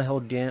lot of Silent Hill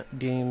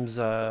games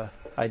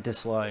I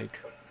dislike.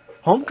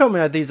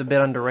 Homecoming I think is a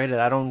bit underrated.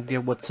 I don't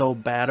get what's so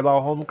bad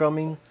about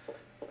Homecoming.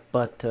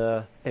 But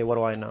hey, what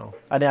do I know?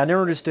 I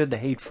never understood the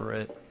hate for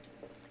it.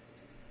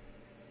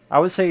 I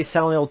would say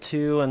Silent Hill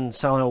 2 and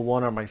Silent Hill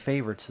 1 are my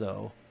favorites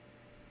though.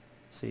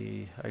 Let's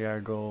see, I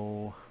gotta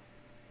go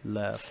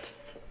left.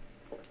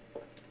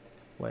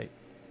 Wait.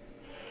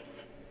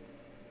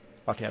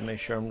 Okay, I make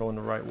sure I'm going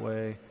the right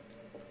way.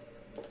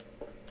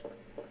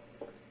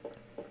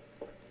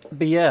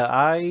 But yeah,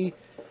 I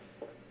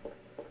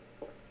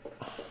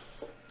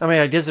mean,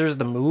 I guess there's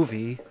the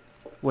movie,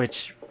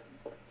 which,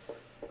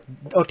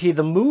 okay,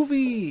 the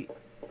movie,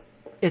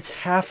 it's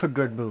half a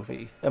good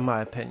movie, in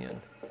my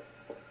opinion.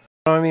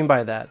 What do I mean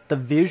by that? The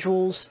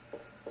visuals,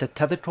 the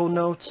technical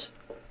notes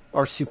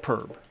are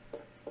superb.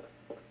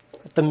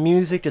 The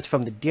music is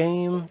from the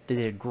game. They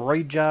did a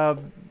great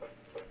job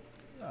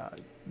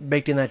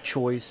making that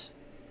choice.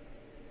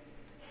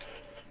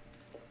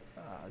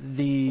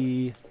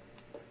 The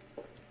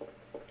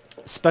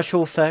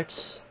special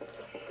effects,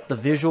 the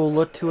visual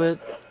look to it.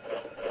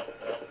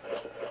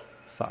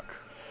 Fuck.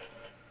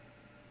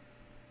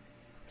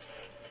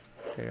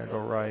 Okay, I go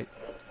right.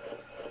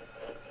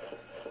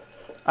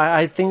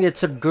 I think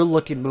it's a good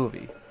looking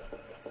movie.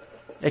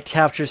 It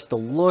captures the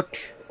look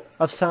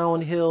of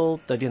Silent Hill,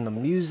 again the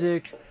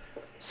music,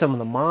 some of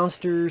the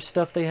monsters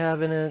stuff they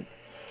have in it.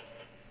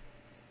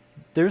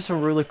 There's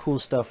some really cool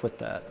stuff with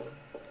that.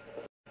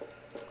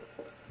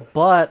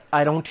 But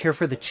I don't care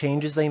for the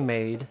changes they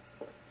made.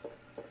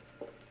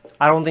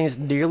 I don't think it's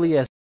nearly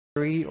as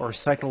scary or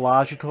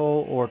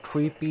psychological or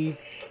creepy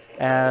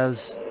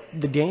as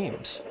the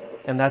games.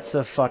 And that's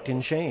a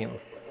fucking shame.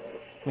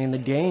 I mean, the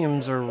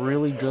games are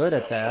really good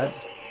at that.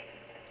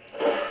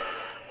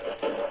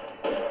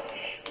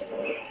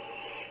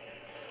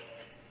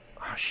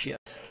 Oh,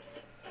 shit.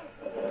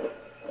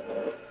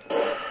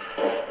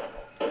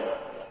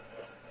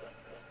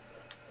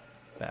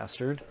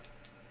 Bastard.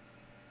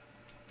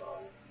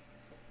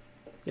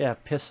 Yeah,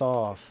 piss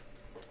off.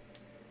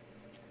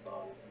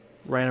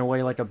 Ran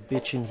away like a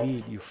bitch in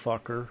heat, you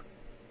fucker.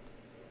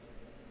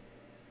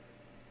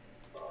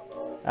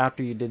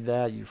 After you did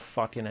that, you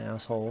fucking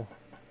asshole.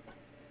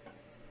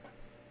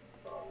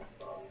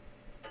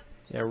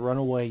 Yeah, run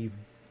away, you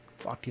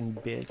fucking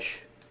bitch.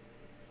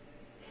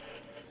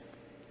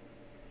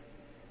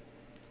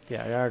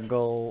 Yeah, I gotta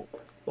go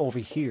over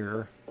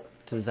here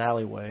to this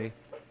alleyway.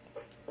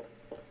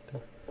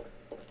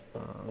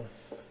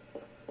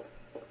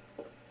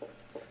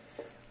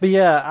 But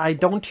yeah, I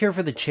don't care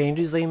for the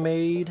changes they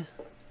made.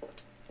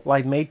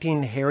 Like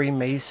making Harry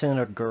Mason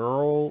a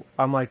girl.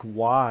 I'm like,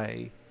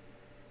 why?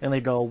 And they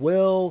go,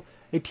 well,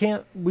 it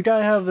can't, we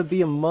gotta have it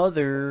be a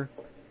mother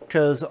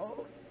because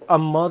a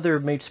mother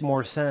makes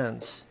more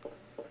sense.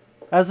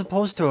 As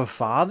opposed to a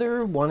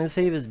father wanting to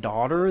save his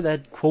daughter,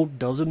 that quote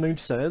doesn't make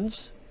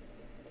sense.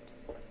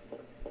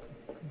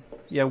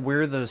 Yeah,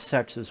 we're the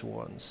sexist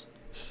ones.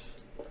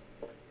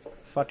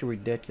 Fucking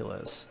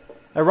ridiculous.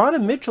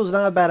 Rhonda Mitchell's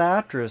not a bad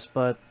actress,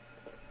 but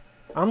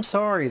I'm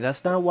sorry,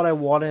 that's not what I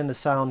wanted in the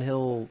Silent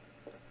Hill.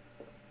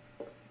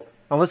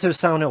 Unless it was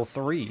Silent Hill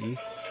 3.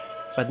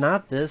 But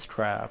not this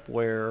crap,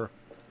 where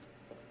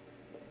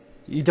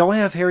you don't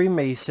have Harry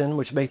Mason,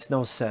 which makes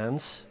no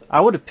sense.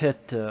 I would have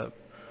picked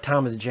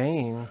Thomas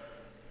Jane.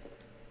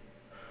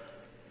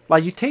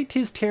 Like, you take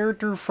his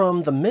character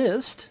from The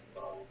Mist,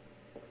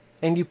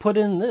 and you put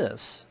in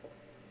this.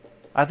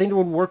 I think it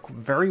would work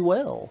very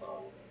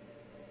well.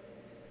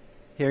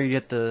 Here you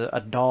get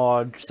a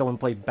dog someone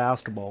played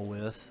basketball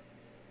with.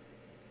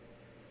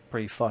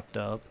 Pretty fucked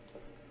up.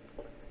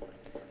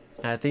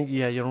 And I think,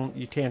 yeah,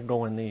 you can't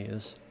go in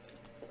these.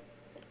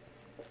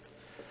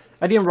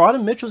 Again,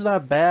 Rhonda Mitchell's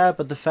not bad,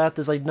 but the fact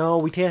is like, no,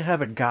 we can't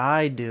have a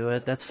guy do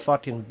it. That's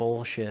fucking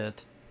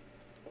bullshit.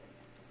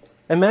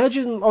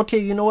 Imagine, okay,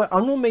 you know what?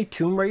 I'm gonna make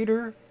Tomb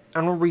Raider.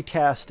 I'm gonna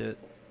recast it.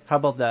 How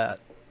about that?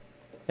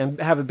 And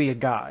have it be a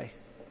guy.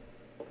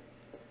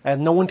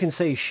 And no one can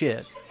say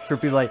shit. For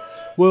people like,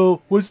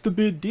 well, what's the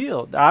big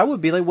deal? I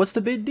would be like, what's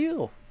the big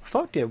deal?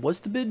 Fuck it, what's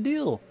the big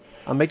deal?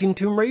 I'm making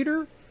Tomb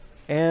Raider,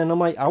 and I'm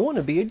like, I want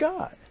to be a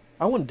guy.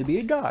 I want it to be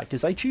a guy,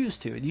 because I choose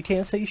to. You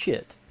can't say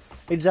shit.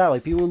 Exactly,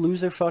 people will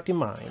lose their fucking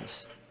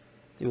minds.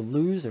 They will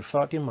lose their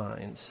fucking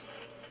minds.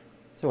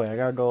 So wait, I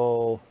gotta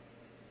go...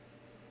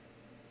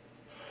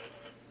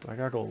 Do I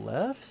gotta go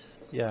left?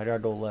 Yeah, I gotta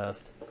go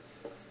left.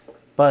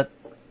 But...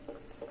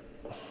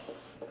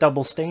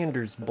 double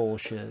standards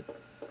bullshit.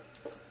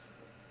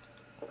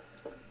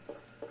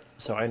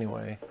 So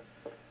anyway...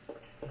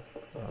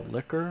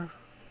 liquor...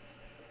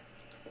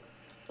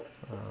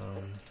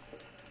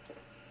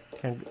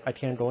 I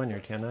can't go in here,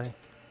 can I?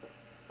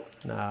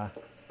 Nah.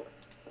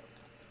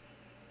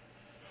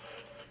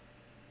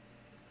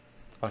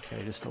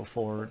 Okay, just go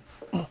forward.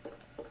 But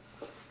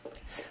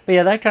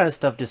yeah, that kind of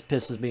stuff just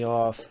pisses me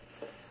off.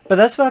 But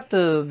that's not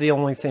the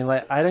only thing.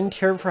 Like, I didn't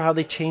care for how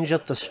they changed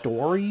up the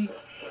story.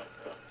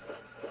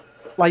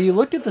 Like, you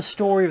looked at the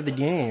story of the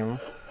game.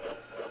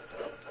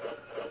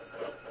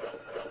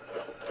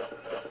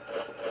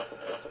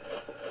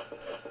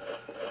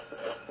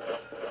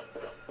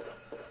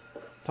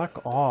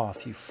 Fuck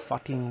off, you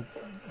fucking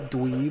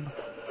dweeb.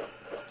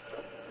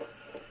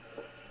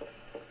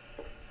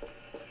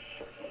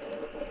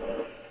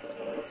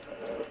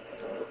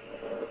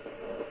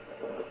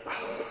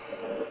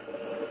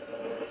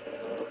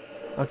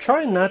 I'm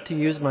trying not to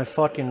use my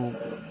fucking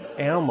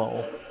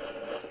ammo.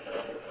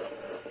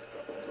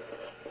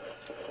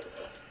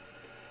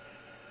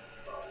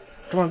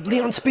 Come on,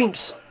 Leon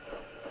Spinks!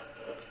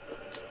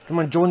 Come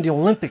on, join the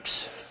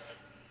Olympics.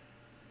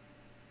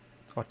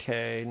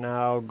 Okay,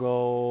 now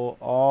go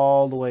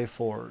all the way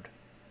forward.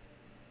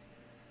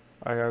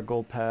 I gotta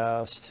go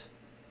past.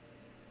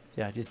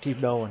 Yeah, just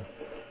keep going.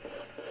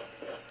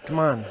 Come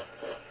on.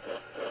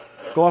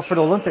 Go off for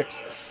the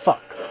Olympics.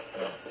 Fuck.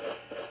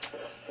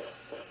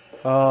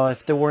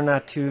 If there were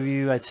not two of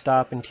you, I'd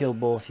stop and kill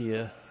both of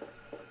you.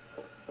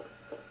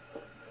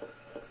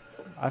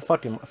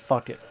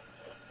 Fuck it.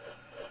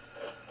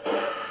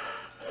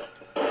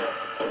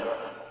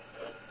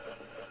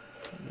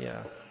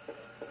 Yeah.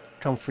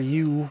 Come for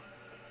you.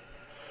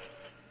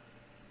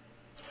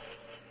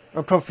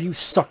 I'll come for you,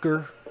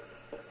 sucker.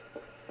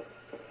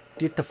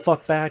 Get the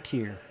fuck back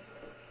here.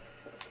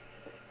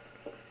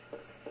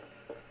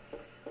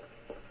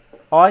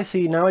 Oh, I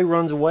see. Now he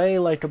runs away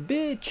like a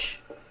bitch.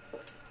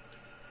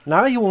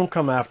 Now he won't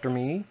come after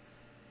me.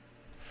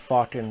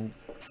 Fucking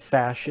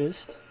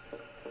fascist.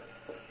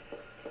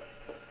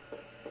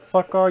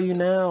 Fuck are you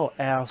now,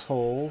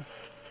 asshole?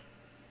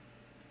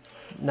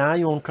 Now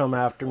you won't come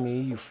after me,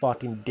 you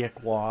fucking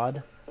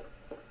dickwad.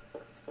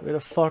 Where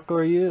the fuck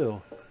are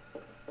you?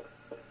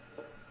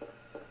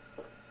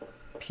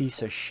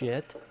 Piece of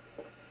shit.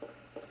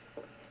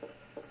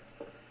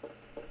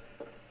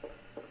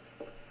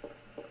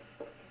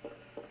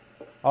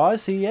 Oh, I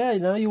see, yeah,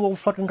 now you won't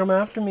fucking come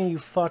after me, you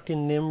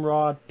fucking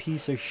Nimrod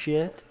piece of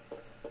shit.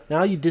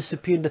 Now you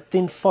disappear into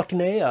thin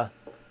fucking air.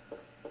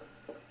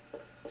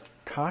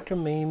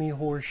 Cockamamie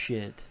horse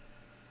shit.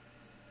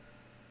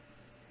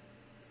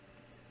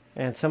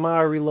 And somehow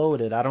I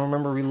reloaded. I don't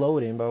remember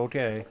reloading, but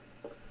okay.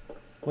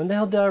 When the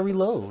hell did I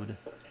reload?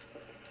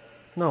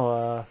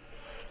 No,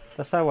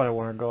 that's not what I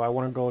want to go. I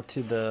want to go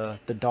to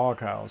the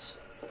doghouse.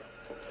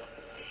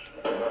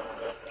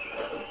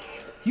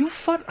 You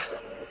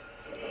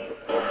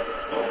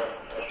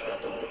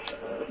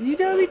You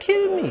gotta be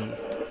kidding me.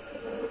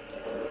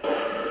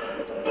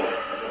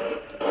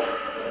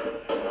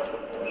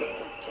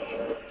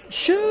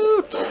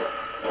 Shoot!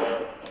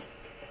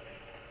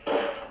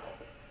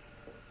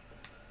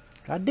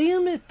 God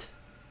damn it!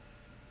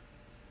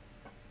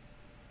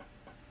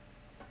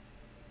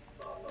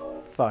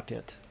 Fuck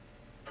it.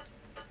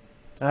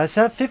 I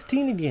said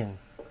 15 again.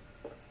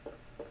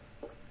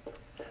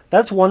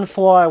 That's one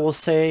flaw I will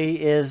say,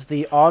 is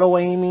the auto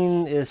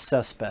aiming is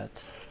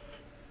suspect.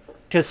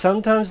 Because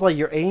sometimes, like,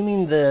 you're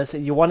aiming this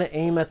and you want to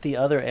aim at the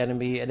other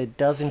enemy and it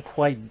doesn't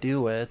quite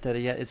do it. And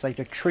it's like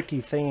a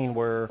tricky thing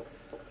where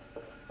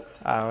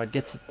it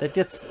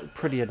gets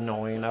pretty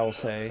annoying, I will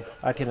say.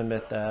 I can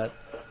admit that.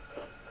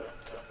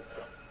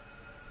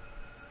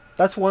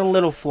 That's one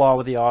little flaw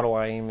with the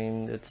auto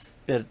aiming. It's a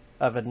bit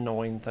of an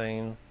annoying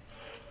thing.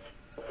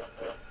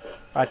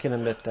 I can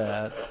admit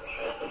that.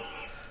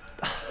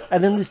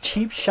 And then these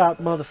cheap shot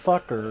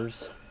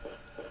motherfuckers.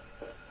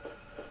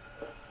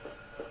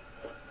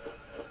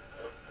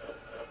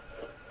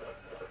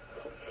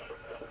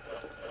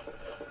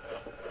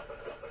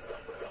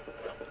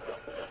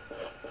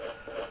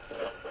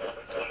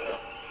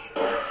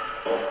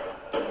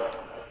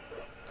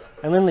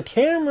 And then the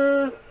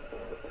camera.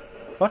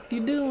 Fuck you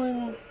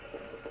doing?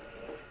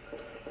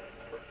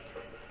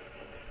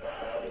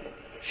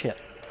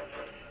 Shit.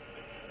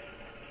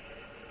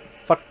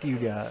 Fuck you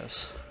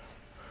guys.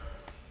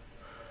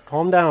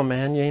 Calm down,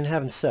 man. You ain't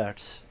having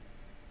sex.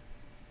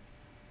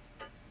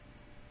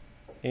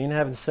 You ain't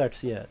having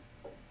sex yet.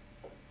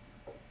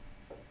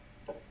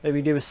 Maybe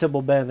you do a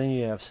simple bed, then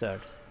you have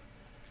sex.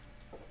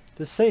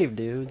 Just save,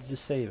 dudes.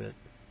 Just save it.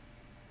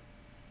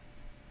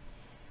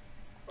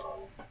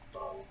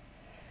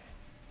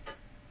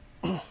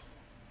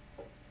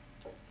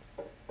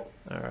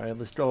 Alright,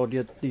 let's go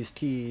get these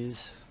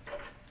keys.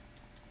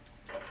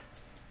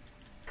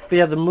 But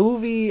yeah, the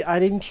movie, I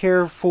didn't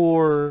care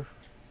for...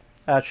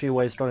 Actually,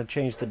 wait, it's going to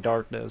change the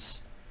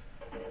darkness.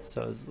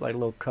 So it's like a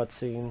little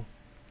cutscene.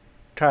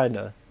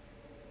 Kinda.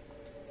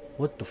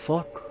 What the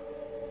fuck?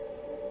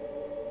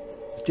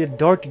 It's getting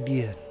dark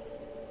again.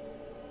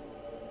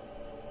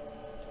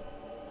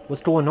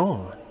 What's going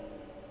on?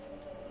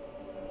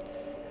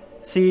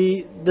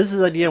 See, this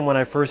is again when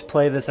I first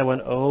played this, I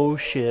went, oh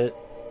shit.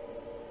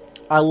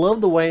 I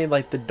love the way,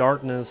 like, the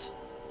darkness,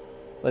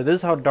 like, this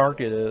is how dark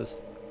it is.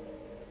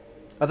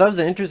 I thought it was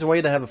an interesting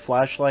way to have a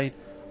flashlight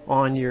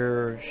on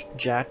your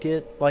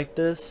jacket like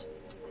this,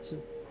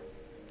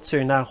 so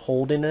you're not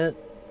holding it.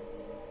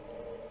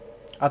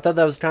 I thought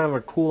that was kind of a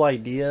cool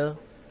idea,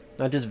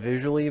 not just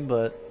visually,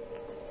 but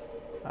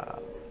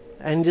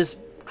and just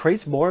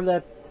creates more of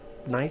that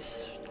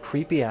nice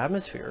creepy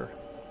atmosphere.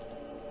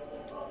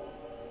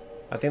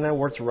 I think that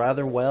works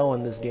rather well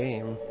in this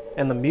game,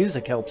 and the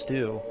music helps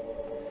too.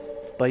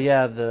 But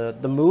yeah,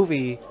 the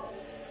movie,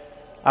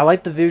 I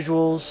like the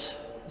visuals.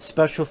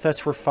 Special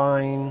effects were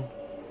fine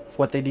for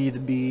what they need to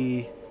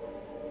be.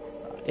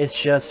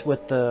 It's just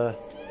with the...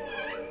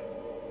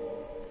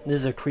 This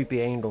is a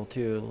creepy angle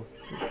too.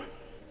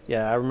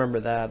 Yeah, I remember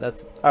that.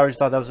 I always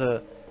thought that was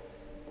a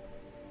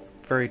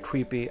very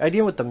creepy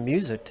idea with the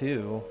music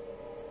too.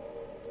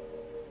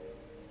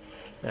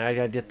 And I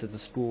gotta get to the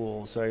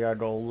school, so I gotta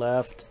go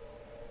left.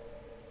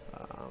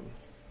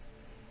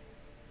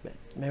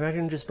 Maybe I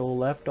can just go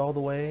left all the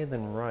way,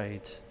 then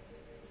right.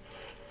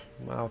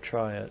 I'll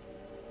try it.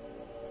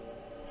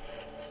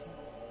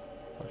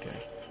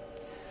 Okay.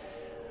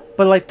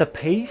 But like the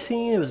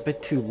pacing, it was a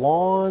bit too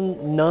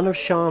long. None of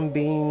Sean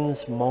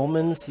Bean's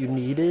moments you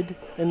needed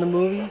in the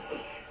movie.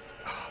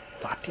 Oh,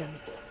 fucking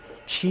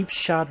cheap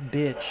shot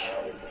bitch.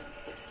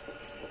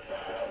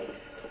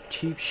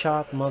 Cheap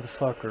shot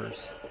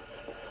motherfuckers.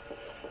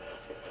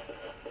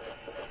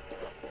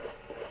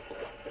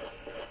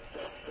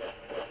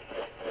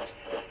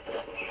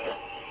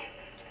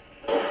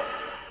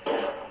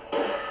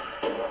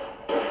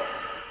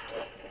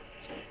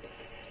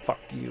 Fuck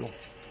you.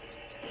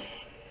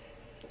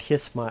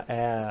 Kiss my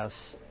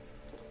ass.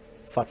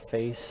 Fuck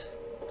face.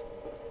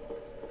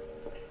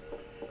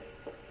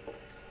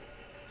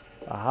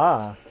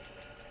 Aha.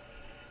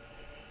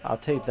 I'll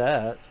take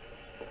that.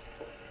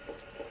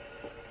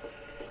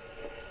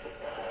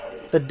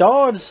 The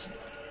dogs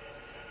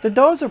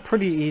are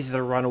pretty easy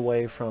to run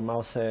away from,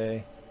 I'll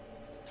say.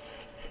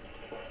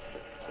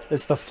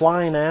 It's the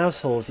flying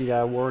assholes you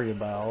gotta worry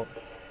about.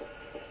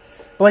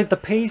 But like the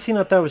pacing,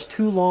 I thought was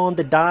too long.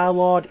 The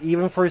dialogue,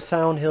 even for a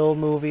Silent Hill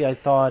movie, I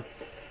thought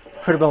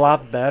could have been a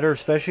lot better.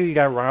 Especially you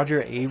got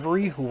Roger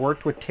Avery, who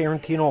worked with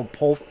Tarantino on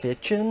Pulp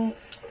Fiction,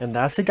 and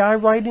that's the guy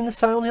writing the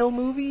Silent Hill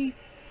movie.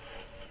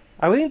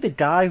 I think the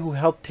guy who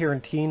helped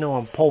Tarantino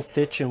on Pulp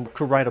Fiction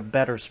could write a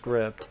better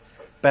script,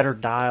 better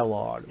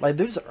dialogue. Like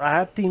there's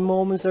acting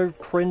moments that are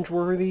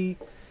cringeworthy.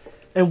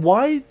 And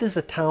why does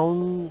the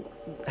town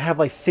have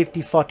like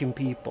 50 fucking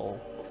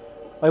people.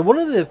 Like, one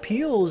of the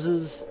appeals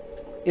is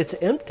it's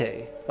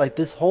empty. Like,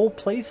 this whole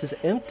place is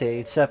empty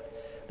except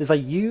there's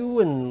like you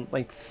and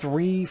like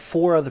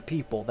 3-4 other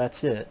people.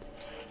 That's it.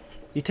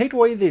 You take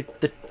away the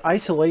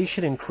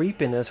isolation and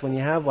creepiness when you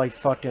have like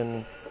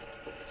fucking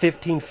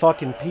 15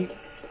 fucking people.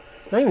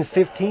 Not even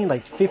 15,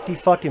 like 50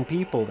 fucking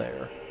people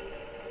there.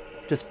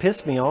 Just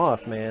pissed me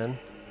off, man.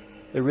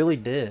 It really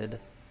did.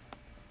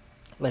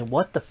 Like,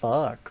 what the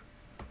fuck?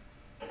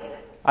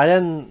 I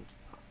didn't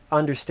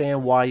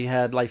understand why you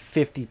had like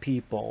 50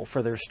 people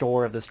for their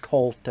story of this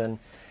cult, and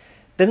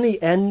then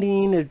the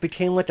ending, it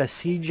became like a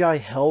CGI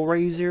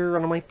Hellraiser,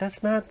 and I'm like,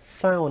 that's not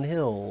Silent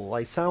Hill.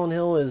 Like, Silent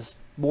Hill is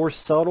more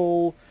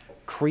subtle,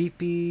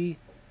 creepy.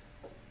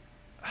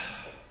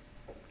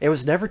 It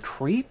was never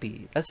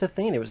creepy. That's the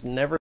thing. It was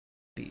never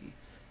creepy.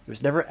 It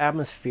was never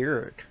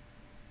atmospheric,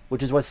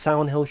 which is what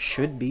Silent Hill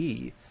should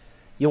be.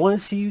 You want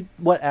to see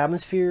what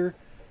atmosphere?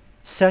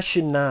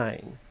 Session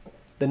 9,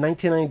 the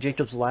 1990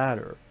 Jacob's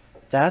Ladder.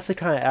 That's the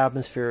kind of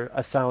atmosphere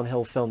a Silent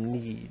Hill film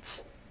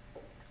needs.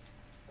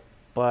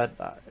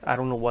 But I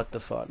don't know what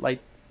the fuck. Like,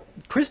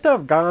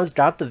 Christoph Gans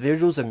got the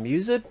visuals and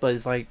music, but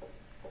it's like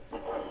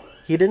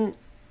he didn't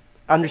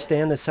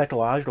understand the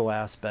psychological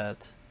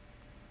aspect.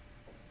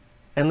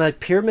 And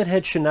like, Pyramid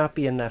Head should not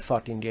be in that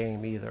fucking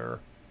game either.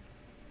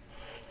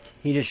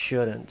 He just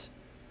shouldn't.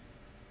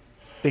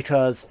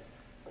 Because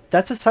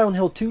that's a Silent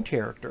Hill 2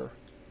 character.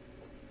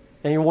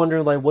 And you're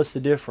wondering, like, what's the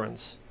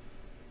difference?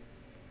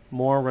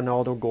 More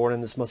Ronaldo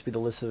Gordon, this must be the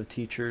list of the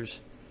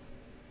teachers.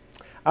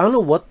 I don't know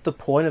what the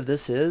point of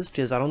this is,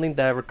 because I don't think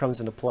that ever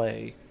comes into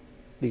play,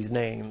 these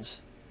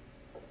names.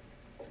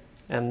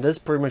 And this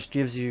pretty much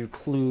gives you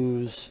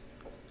clues,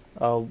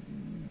 the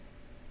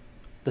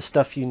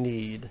stuff you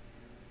need.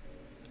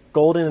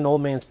 Gold in an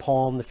old man's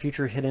palm, the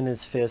future hidden in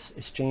his fist,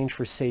 exchange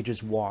for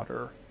Sage's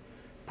water.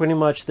 Pretty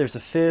much there's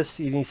a fist,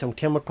 you need some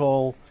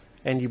chemical,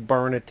 and you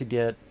burn it to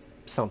get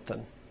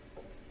something.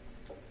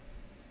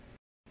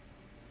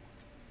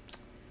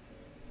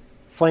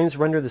 Flames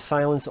render the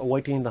silence,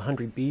 awakening the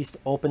hungry beast.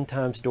 Open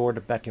time's door to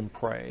beckon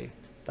prey.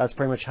 That's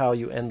pretty much how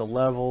you end the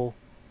level.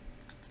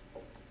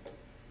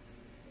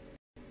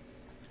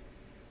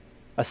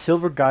 A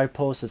silver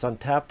guidepost is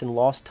untapped in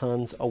lost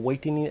tons,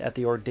 awakening at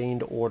the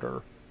ordained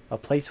order. A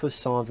place with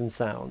songs and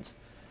sounds.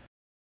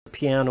 A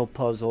piano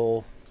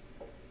puzzle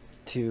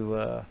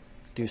to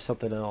do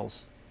something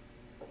else.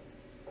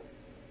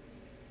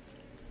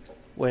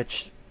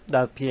 Which,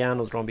 that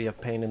piano's going to be a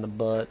pain in the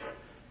butt.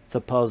 It's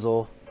a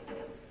puzzle.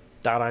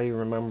 That I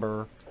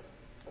remember.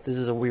 This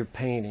is a weird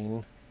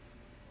painting.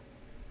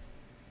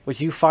 Which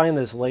you find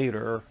this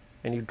later,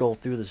 and you go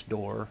through this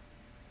door.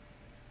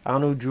 I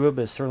don't know who drew it,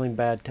 but it's certainly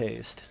bad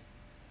taste.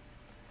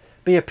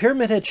 But yeah,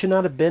 Pyramid Head should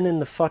not have been in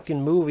the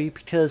fucking movie,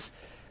 because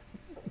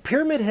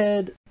Pyramid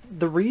Head,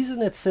 the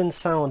reason it's in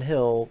Silent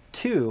Hill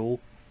 2,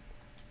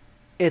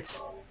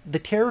 it's the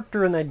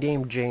character in that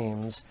game,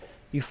 James.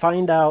 You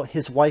find out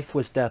his wife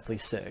was deathly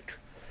sick.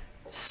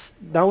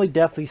 Not only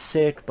deathly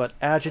sick, but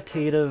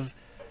agitative,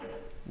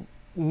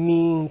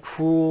 mean,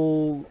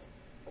 cruel,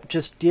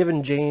 just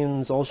giving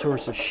James all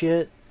sorts of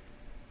shit.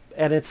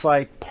 And it's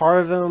like,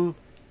 part of him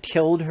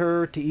killed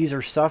her to ease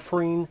her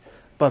suffering,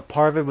 but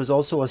part of it was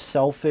also a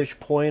selfish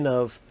point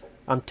of,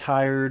 I'm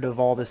tired of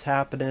all this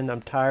happening,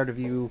 I'm tired of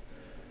you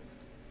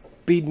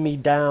beating me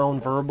down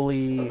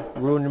verbally,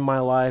 ruining my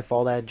life,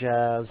 all that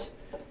jazz.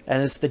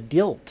 And it's the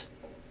guilt.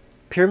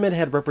 Pyramid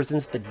Head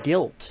represents the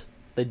guilt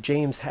that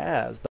James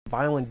has, the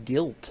violent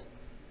guilt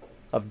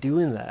of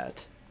doing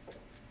that.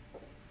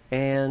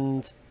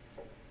 And,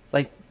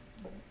 like,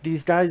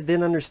 these guys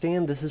didn't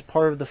understand this is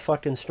part of the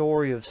fucking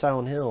story of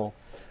Silent Hill.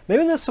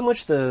 Maybe not so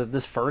much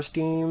this first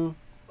game,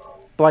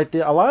 but like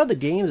a lot of the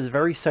games is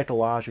very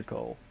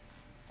psychological.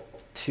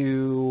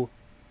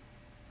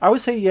 I would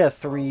say, yeah,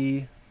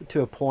 3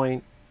 to a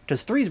point,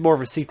 because 3 is more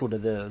of a sequel to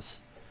this.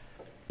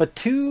 But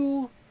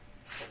 2,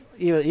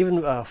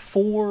 even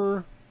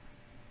 4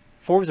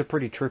 was a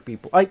pretty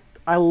trippy.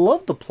 I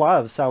love the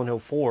plot of Silent Hill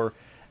 4.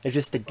 It's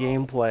just the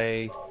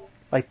gameplay,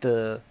 like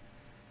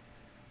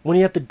when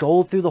you have to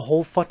go through the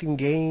whole fucking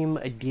game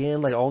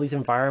again, like all these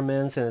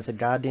environments, and it's a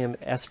goddamn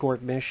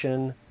escort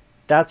mission.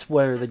 That's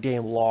where the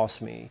game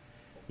lost me.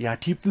 Yeah,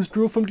 keep this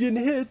girl from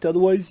getting hit,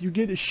 otherwise you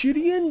get a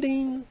shitty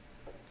ending.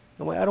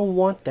 I'm like, I don't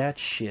want that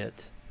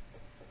shit.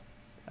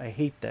 I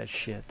hate that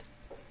shit.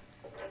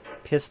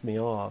 Pissed me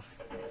off.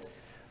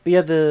 But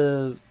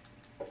yeah,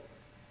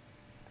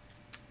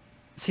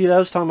 see, what I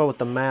was talking about with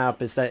the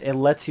map is that it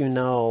lets you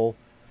know,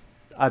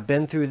 I've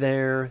been through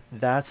there,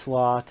 that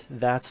slot,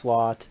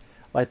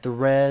 like the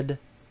red,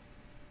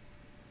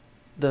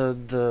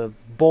 the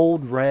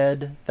bold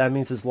red, that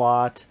means it's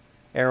lot,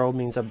 arrow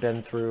means I've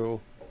been through,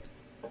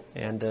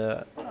 and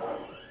this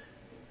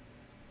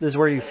is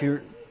where you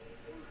fear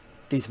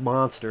these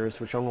monsters,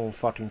 which I'm gonna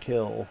fucking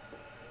kill.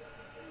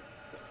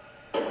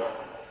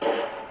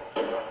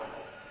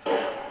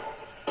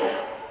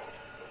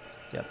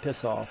 Yeah,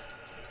 piss off.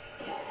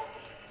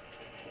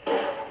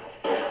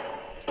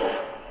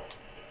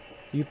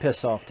 You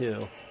piss off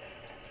too.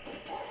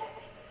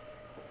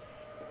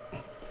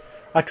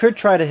 I could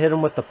try to hit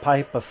him with the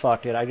pipe, but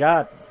fuck it. I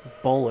got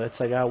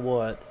bullets. I got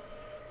what?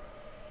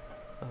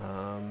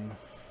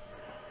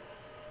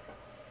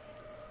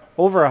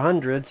 Over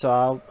 100,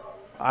 so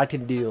I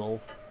can deal.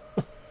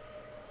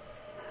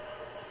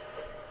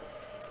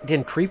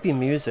 Again, creepy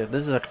music.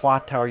 This is a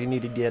clock tower you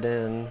need to get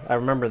in. I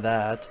remember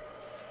that.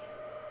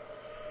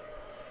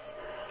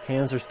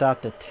 Hands are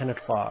stopped at 10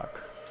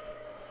 o'clock.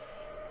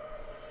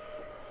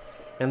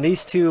 And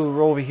these two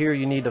are over here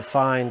you need to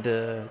find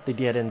to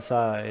get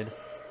inside.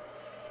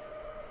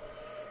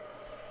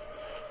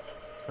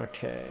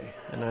 Okay,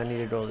 and I need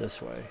to go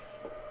this way.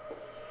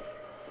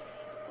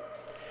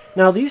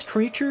 Now these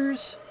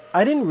creatures,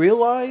 I didn't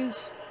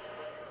realize,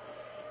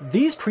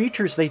 these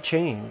creatures, they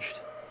changed.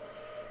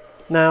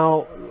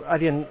 Now, I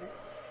didn't,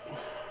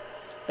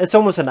 it's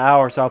almost an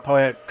hour, so I'll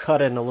probably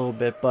cut in a little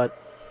bit, but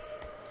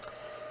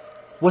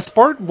what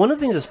sparked, one of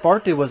the things that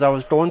sparked it was I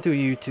was going through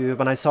YouTube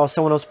and I saw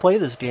someone else play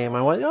this game.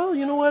 I went, oh,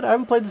 you know what, I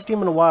haven't played this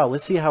game in a while,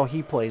 let's see how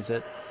he plays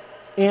it.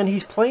 And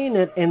he's playing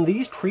it, and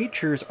these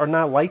creatures are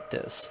not like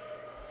this,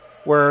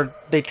 where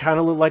they kind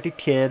of look like a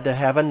kid that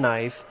have a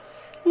knife.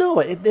 No,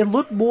 it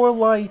looked more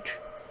like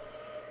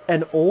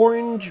an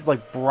orange,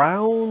 like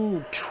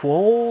brown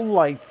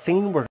troll-like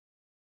thing where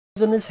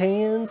in his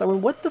hands. I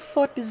mean, what the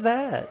fuck is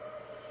that?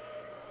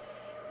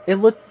 It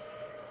looked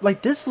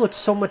like, this looks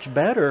so much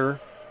better,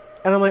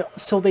 and I'm like,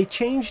 so they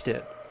changed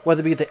it,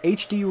 whether it be the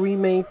HD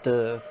remake,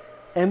 the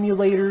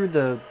emulator,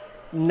 the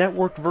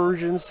network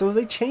version, so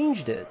they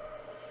changed it.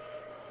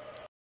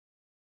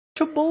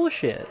 Such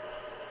bullshit.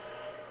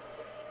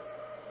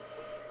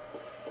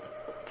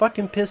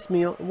 Fucking pissed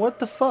me off. What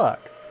the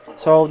fuck?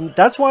 So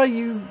that's why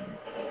you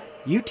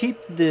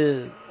keep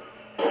the,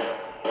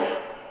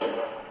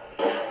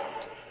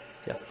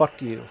 yeah,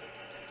 fuck you.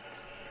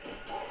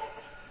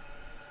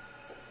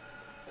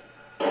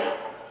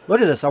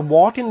 Look at this, I'm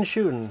walking and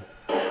shooting.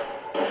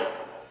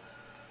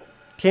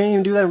 Can't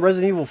even do that in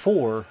Resident Evil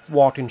 4,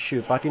 walk and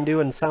shoot. But I can do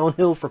it in Silent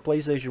Hill for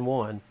PlayStation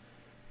 1.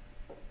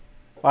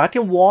 I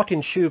can walk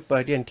and shoot, but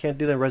again, can't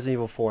do that in Resident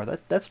Evil 4.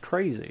 That's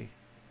crazy.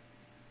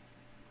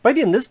 But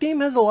again, this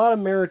game has a lot of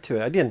merit to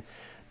it. Again,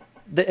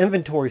 the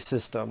inventory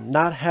system,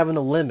 not having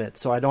a limit,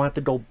 so I don't have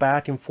to go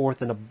back and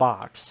forth in a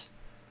box.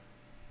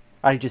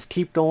 I just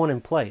keep going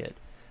and play it.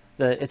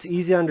 It's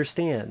easy to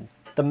understand.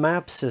 The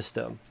map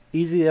system,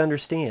 easy to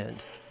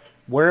understand.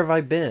 Where have I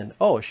been?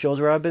 Oh, it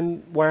shows where I've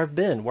been,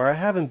 where I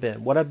haven't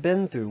been, what I've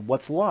been through,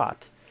 what's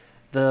locked.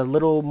 The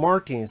little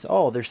markings,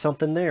 oh, there's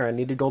something there, I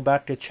need to go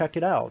back to check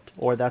it out.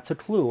 Or that's a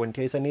clue in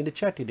case I need to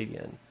check it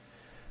again.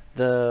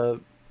 The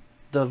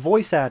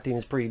voice acting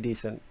is pretty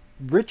decent.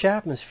 Rich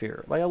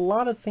atmosphere. Like a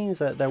lot of things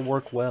that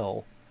work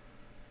well.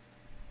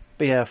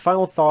 But yeah,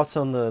 final thoughts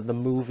on the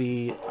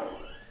movie.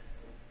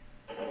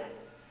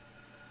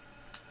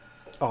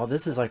 Oh,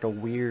 this is like a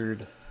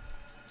weird...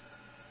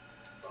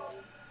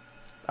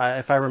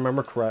 if I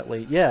remember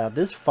correctly. Yeah,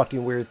 this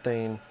fucking weird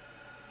thing.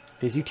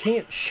 Because you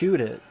can't shoot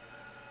it.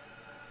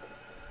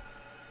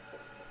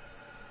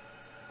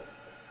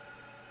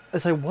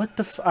 It's like, what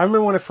the I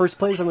remember when I first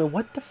played this, I mean,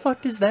 what the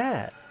fuck is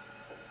that?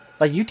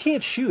 Like, you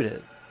can't shoot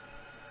it.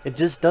 It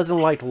just doesn't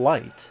like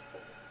light.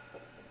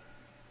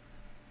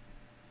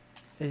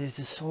 It is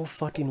just so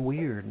fucking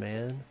weird,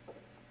 man.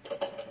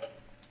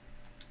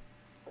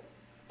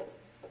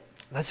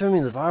 That's what I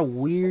mean, there's a lot of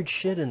weird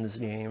shit in this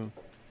game.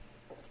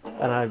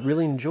 And I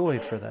really enjoy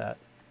it for that.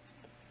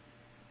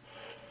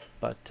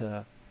 But,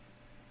 let's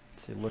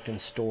see, look in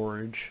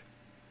storage.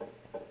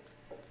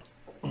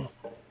 Okay,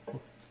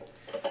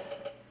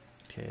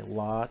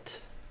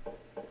 lot.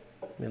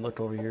 Let me look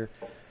over here.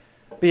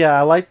 But yeah,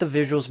 I like the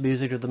visuals,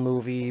 music of the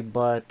movie,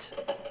 but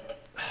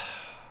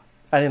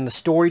I think the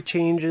story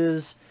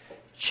changes,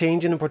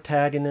 changing the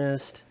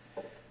protagonist,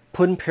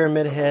 putting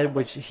Pyramid Head,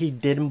 which he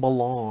didn't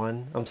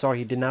belong. I'm sorry,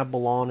 he did not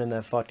belong in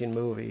that fucking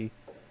movie.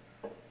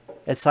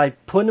 It's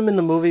like putting him in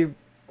the movie,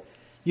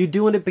 you're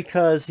doing it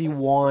because you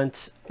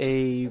want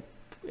in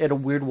a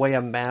weird way,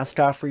 a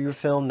mascot for your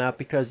film, not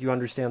because you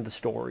understand the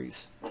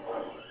stories.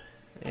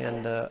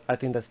 And I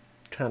think that's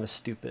kind of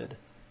stupid.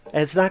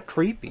 And it's not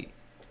creepy.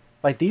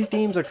 Like, these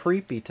games are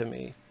creepy to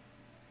me.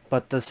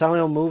 But the Silent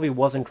Hill movie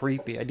wasn't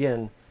creepy.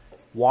 Again,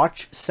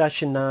 watch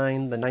Session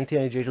 9, the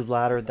 1990 Jacob's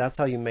Ladder. That's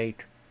how you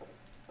make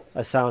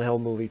a Silent Hill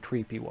movie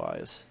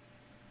creepy-wise.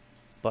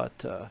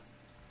 But,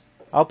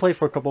 I'll play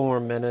for a couple more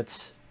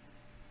minutes.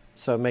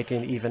 So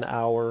making an even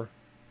hour.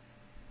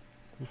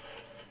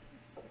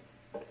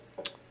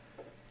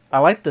 I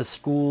like the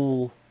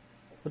school,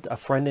 a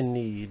friend in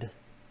need.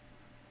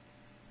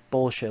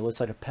 Bullshit, looks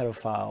like a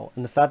pedophile.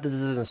 And the fact that this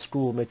isn't a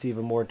school makes it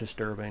even more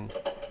disturbing.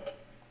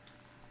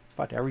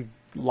 Fuck, every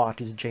lock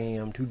is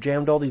jammed. Who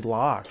jammed all these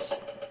locks?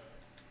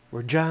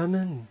 We're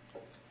jamming.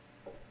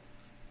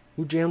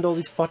 Who jammed all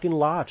these fucking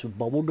locks? With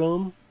bubble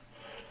gum?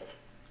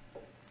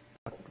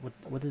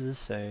 What does this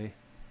say?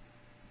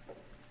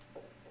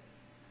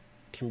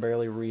 Can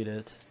barely read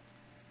it.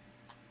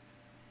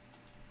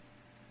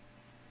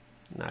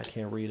 Nah, I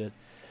can't read it.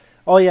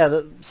 Oh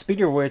yeah,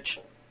 speaking of which,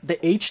 the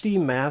HD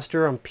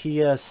Master on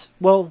PS...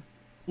 Well,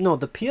 no,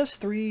 the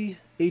PS3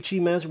 HE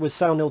Master was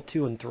Silent Hill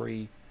 2 and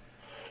 3.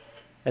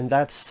 And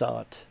that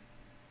sucked.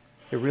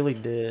 It really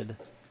did.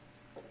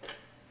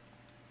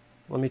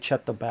 Let me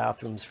check the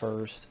bathrooms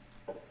first.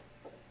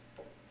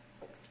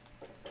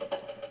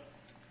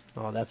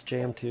 Oh, that's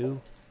jammed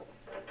too?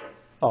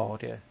 Oh,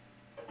 okay.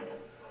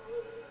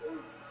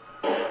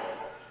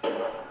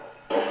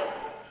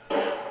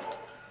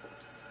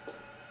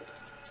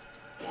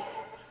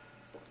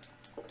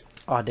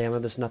 Aw, damn it,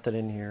 there's nothing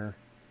in here.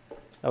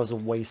 That was a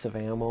waste of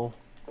ammo.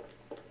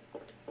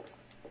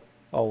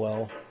 Oh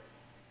well.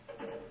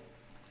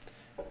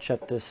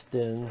 Check this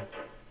in.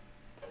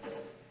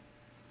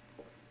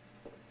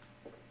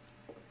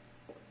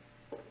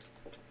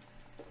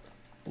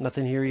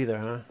 Nothing here either,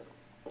 huh?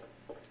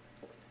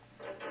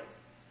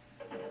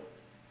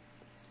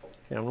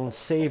 Okay, I'm gonna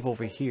save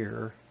over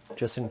here,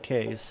 just in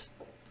case.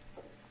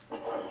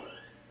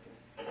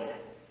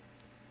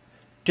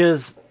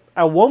 Because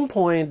at one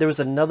point there was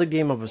another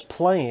game I was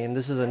playing.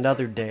 This is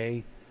another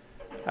day.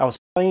 I was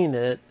playing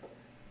it,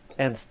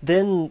 and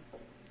then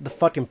the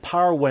fucking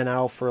power went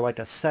out for like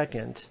a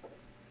second.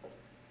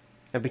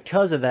 And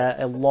because of that,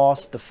 I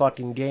lost the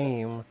fucking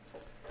game.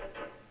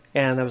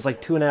 And there was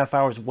like 2.5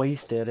 hours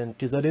wasted, and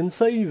because I didn't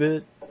save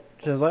it.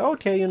 So I was like,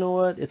 okay, you know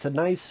what? It's a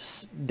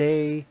nice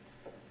day.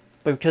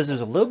 But because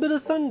there's a little bit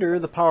of thunder,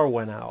 the power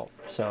went out.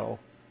 So,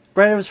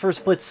 granted it was for a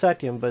split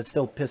second, but it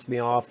still pissed me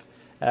off.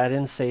 I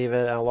didn't save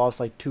it, and I lost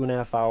like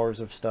 2.5 hours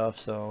of stuff,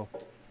 so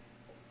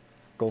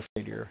go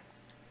figure.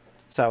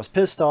 So I was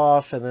pissed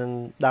off, and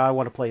then now I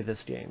want to play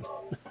this game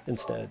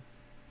instead.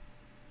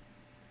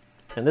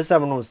 And this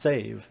time I'm going to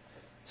save.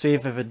 So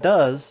if it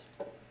does,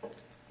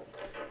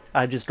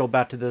 I just go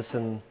back to this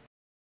and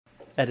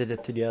edit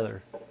it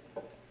together.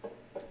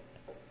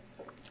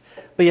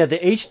 But yeah, the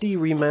HD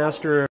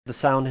remaster of the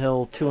Silent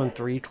Hill 2 and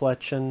 3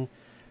 collection,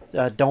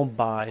 don't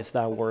buy. It's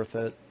not worth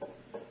it.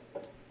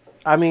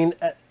 I mean,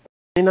 I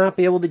may not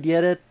be able to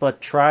get it,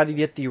 but try to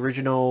get the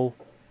original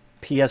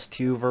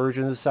PS2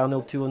 version of Silent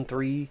Hill 2 and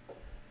 3.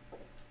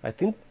 I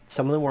think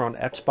some of them were on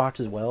Xbox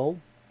as well.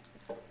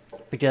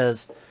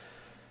 Because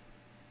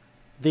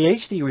the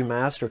HD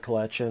remaster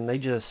collection,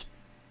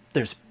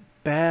 there's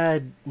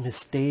bad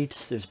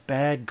mistakes, there's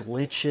bad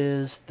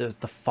glitches,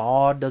 the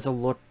fog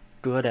doesn't look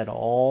good at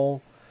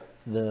all.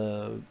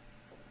 The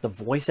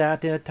voice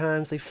acting at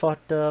times they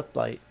fucked up.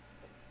 Like,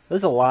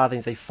 there's a lot of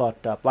things they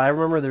fucked up. Like, I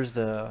remember there's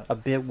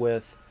a bit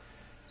with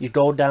you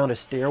go down a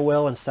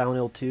stairwell in Silent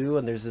Hill 2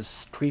 and there's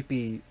this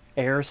creepy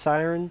air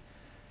siren,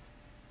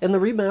 and the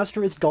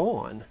remaster is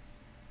gone.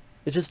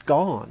 It's just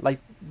gone. Like,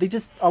 they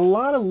just, a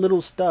lot of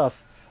little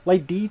stuff,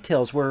 like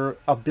details where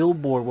a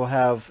billboard will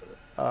have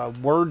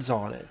words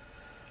on it,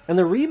 and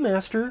the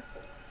remaster,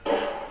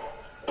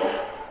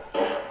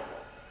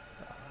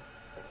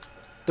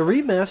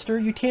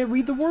 you can't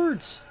read the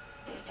words.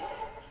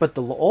 But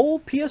the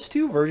old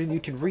PS2 version, you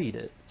can read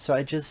it. So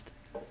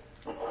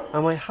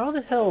I'm like, how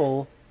the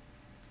hell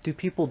do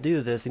people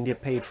do this and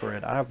get paid for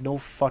it? I have no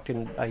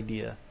fucking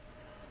idea.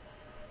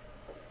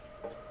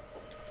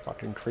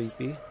 Fucking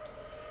creepy.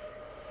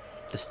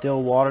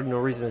 Distill water, no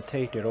reason to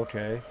take it,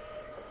 okay.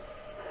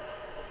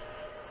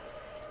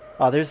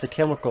 Oh, there's the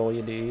chemical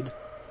you need.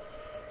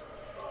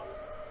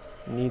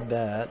 Need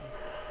that.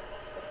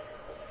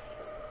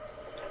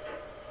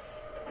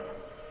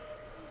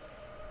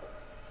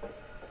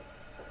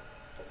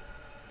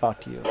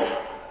 Fuck you.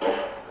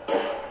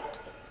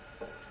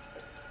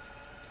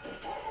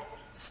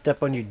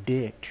 Step on your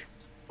dick.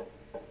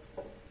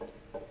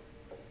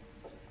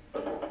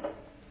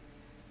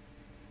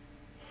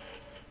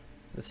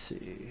 Let's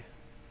see.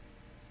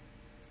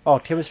 Oh,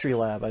 chemistry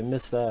lab. I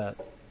missed that.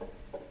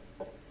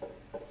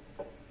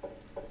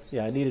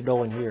 Yeah, I need to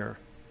go in here.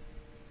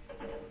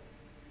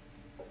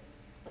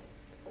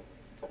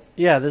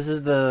 Yeah, this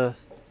is this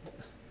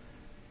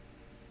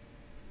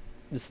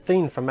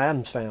thing from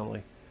Addams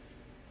Family.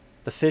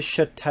 The fish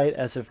shut tight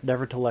as if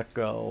never to let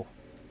go.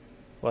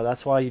 Well,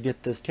 that's why you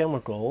get this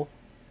chemical.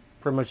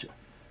 Pretty much,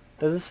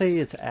 does it say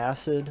it's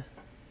acid?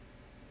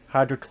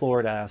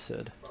 Hydrochloric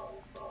acid.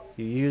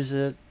 You use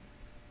it,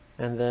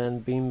 and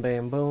then beam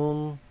bam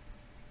boom.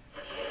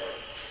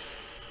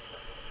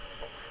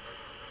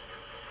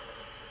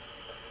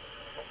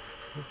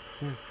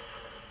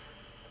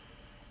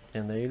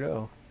 And there you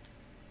go.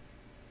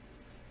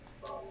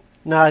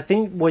 Now, I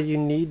think what you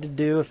need to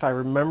do, if I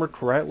remember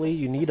correctly,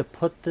 you need to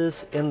put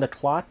this in the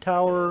clock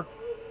tower.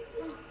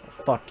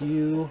 Fuck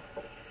you.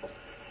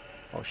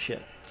 Oh,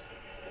 shit.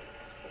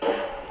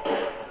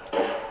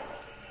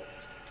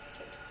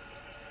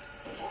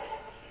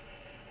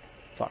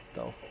 Fuck,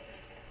 though.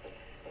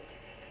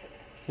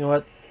 You know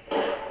what?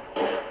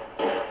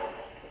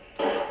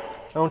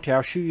 I don't care.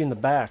 I'll shoot you in the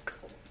back.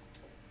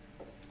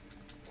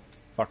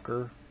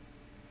 Fucker.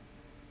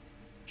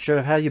 Should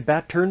have had your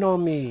back turned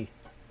on me.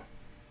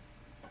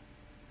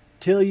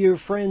 Tell your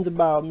friends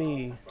about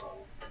me.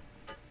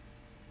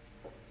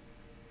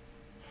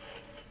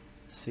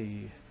 Let's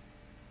see.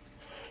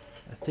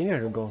 I think I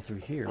can go through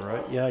here,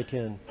 right? Yeah, I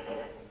can.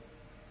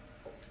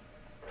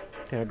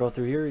 Can I go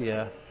through here?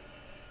 Yeah.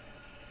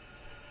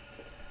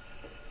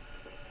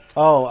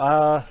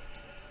 Oh,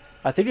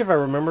 I think if I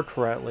remember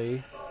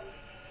correctly,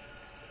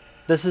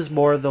 this is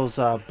more of those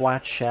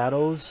black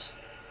shadows.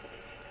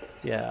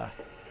 Yeah.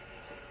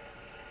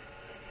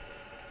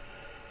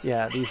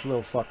 Yeah, these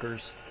little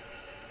fuckers.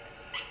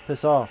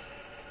 Piss off.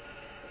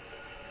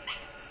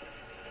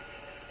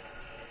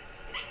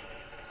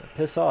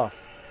 Piss off.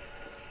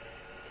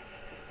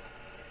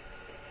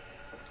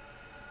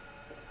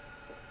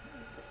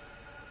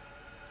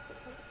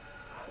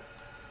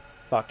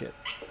 Fuck it.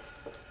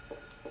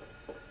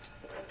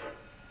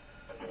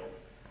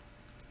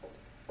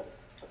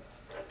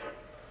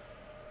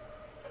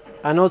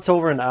 I know it's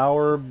over an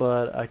hour,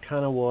 but I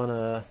kind of want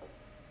to...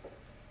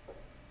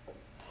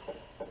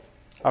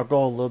 I'll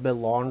go a little bit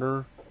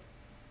longer.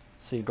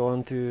 See,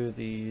 going through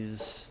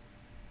these...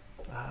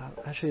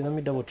 actually, let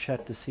me double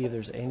check to see if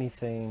there's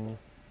anything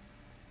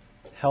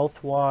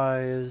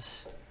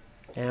health-wise,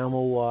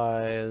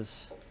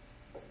 ammo-wise.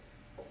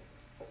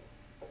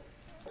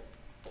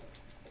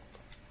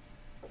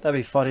 That'd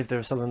be funny if there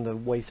was something in the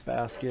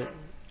wastebasket.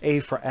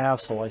 A for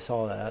asshole, I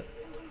saw that.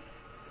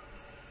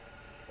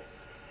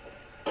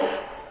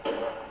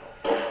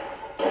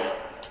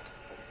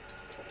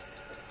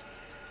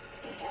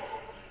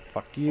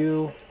 Fuck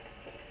you.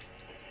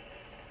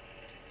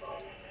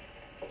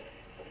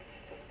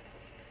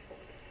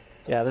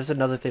 Yeah, there's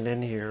another thing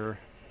in here.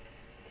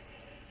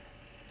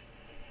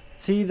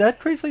 See, that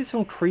creates like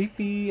some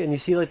creepy, and you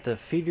see like the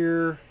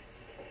figure.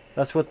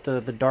 That's what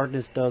the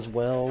darkness does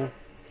well.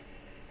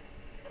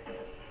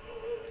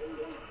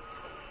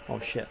 Oh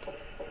shit.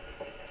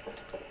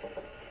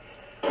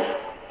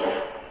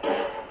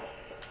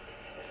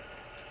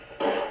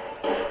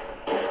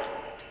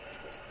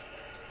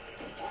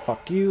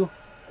 Fuck you.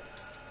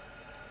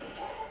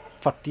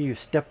 Fuck you.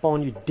 Step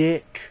on your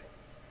dick.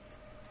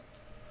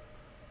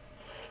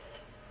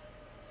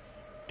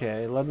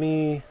 Okay, let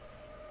me...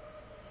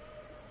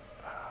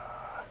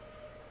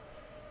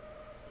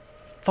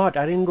 Fuck,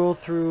 I didn't go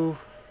through...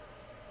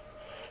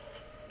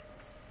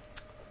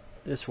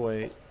 this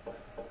way.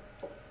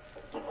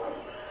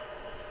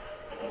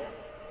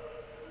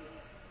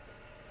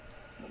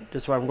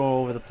 Just why I'm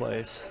going over the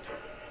place.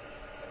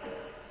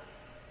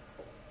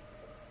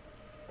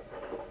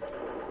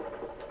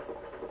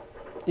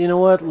 You know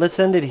what? Let's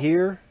end it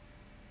here.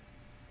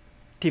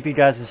 Keep you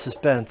guys in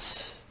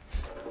suspense.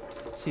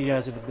 See you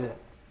guys in a bit.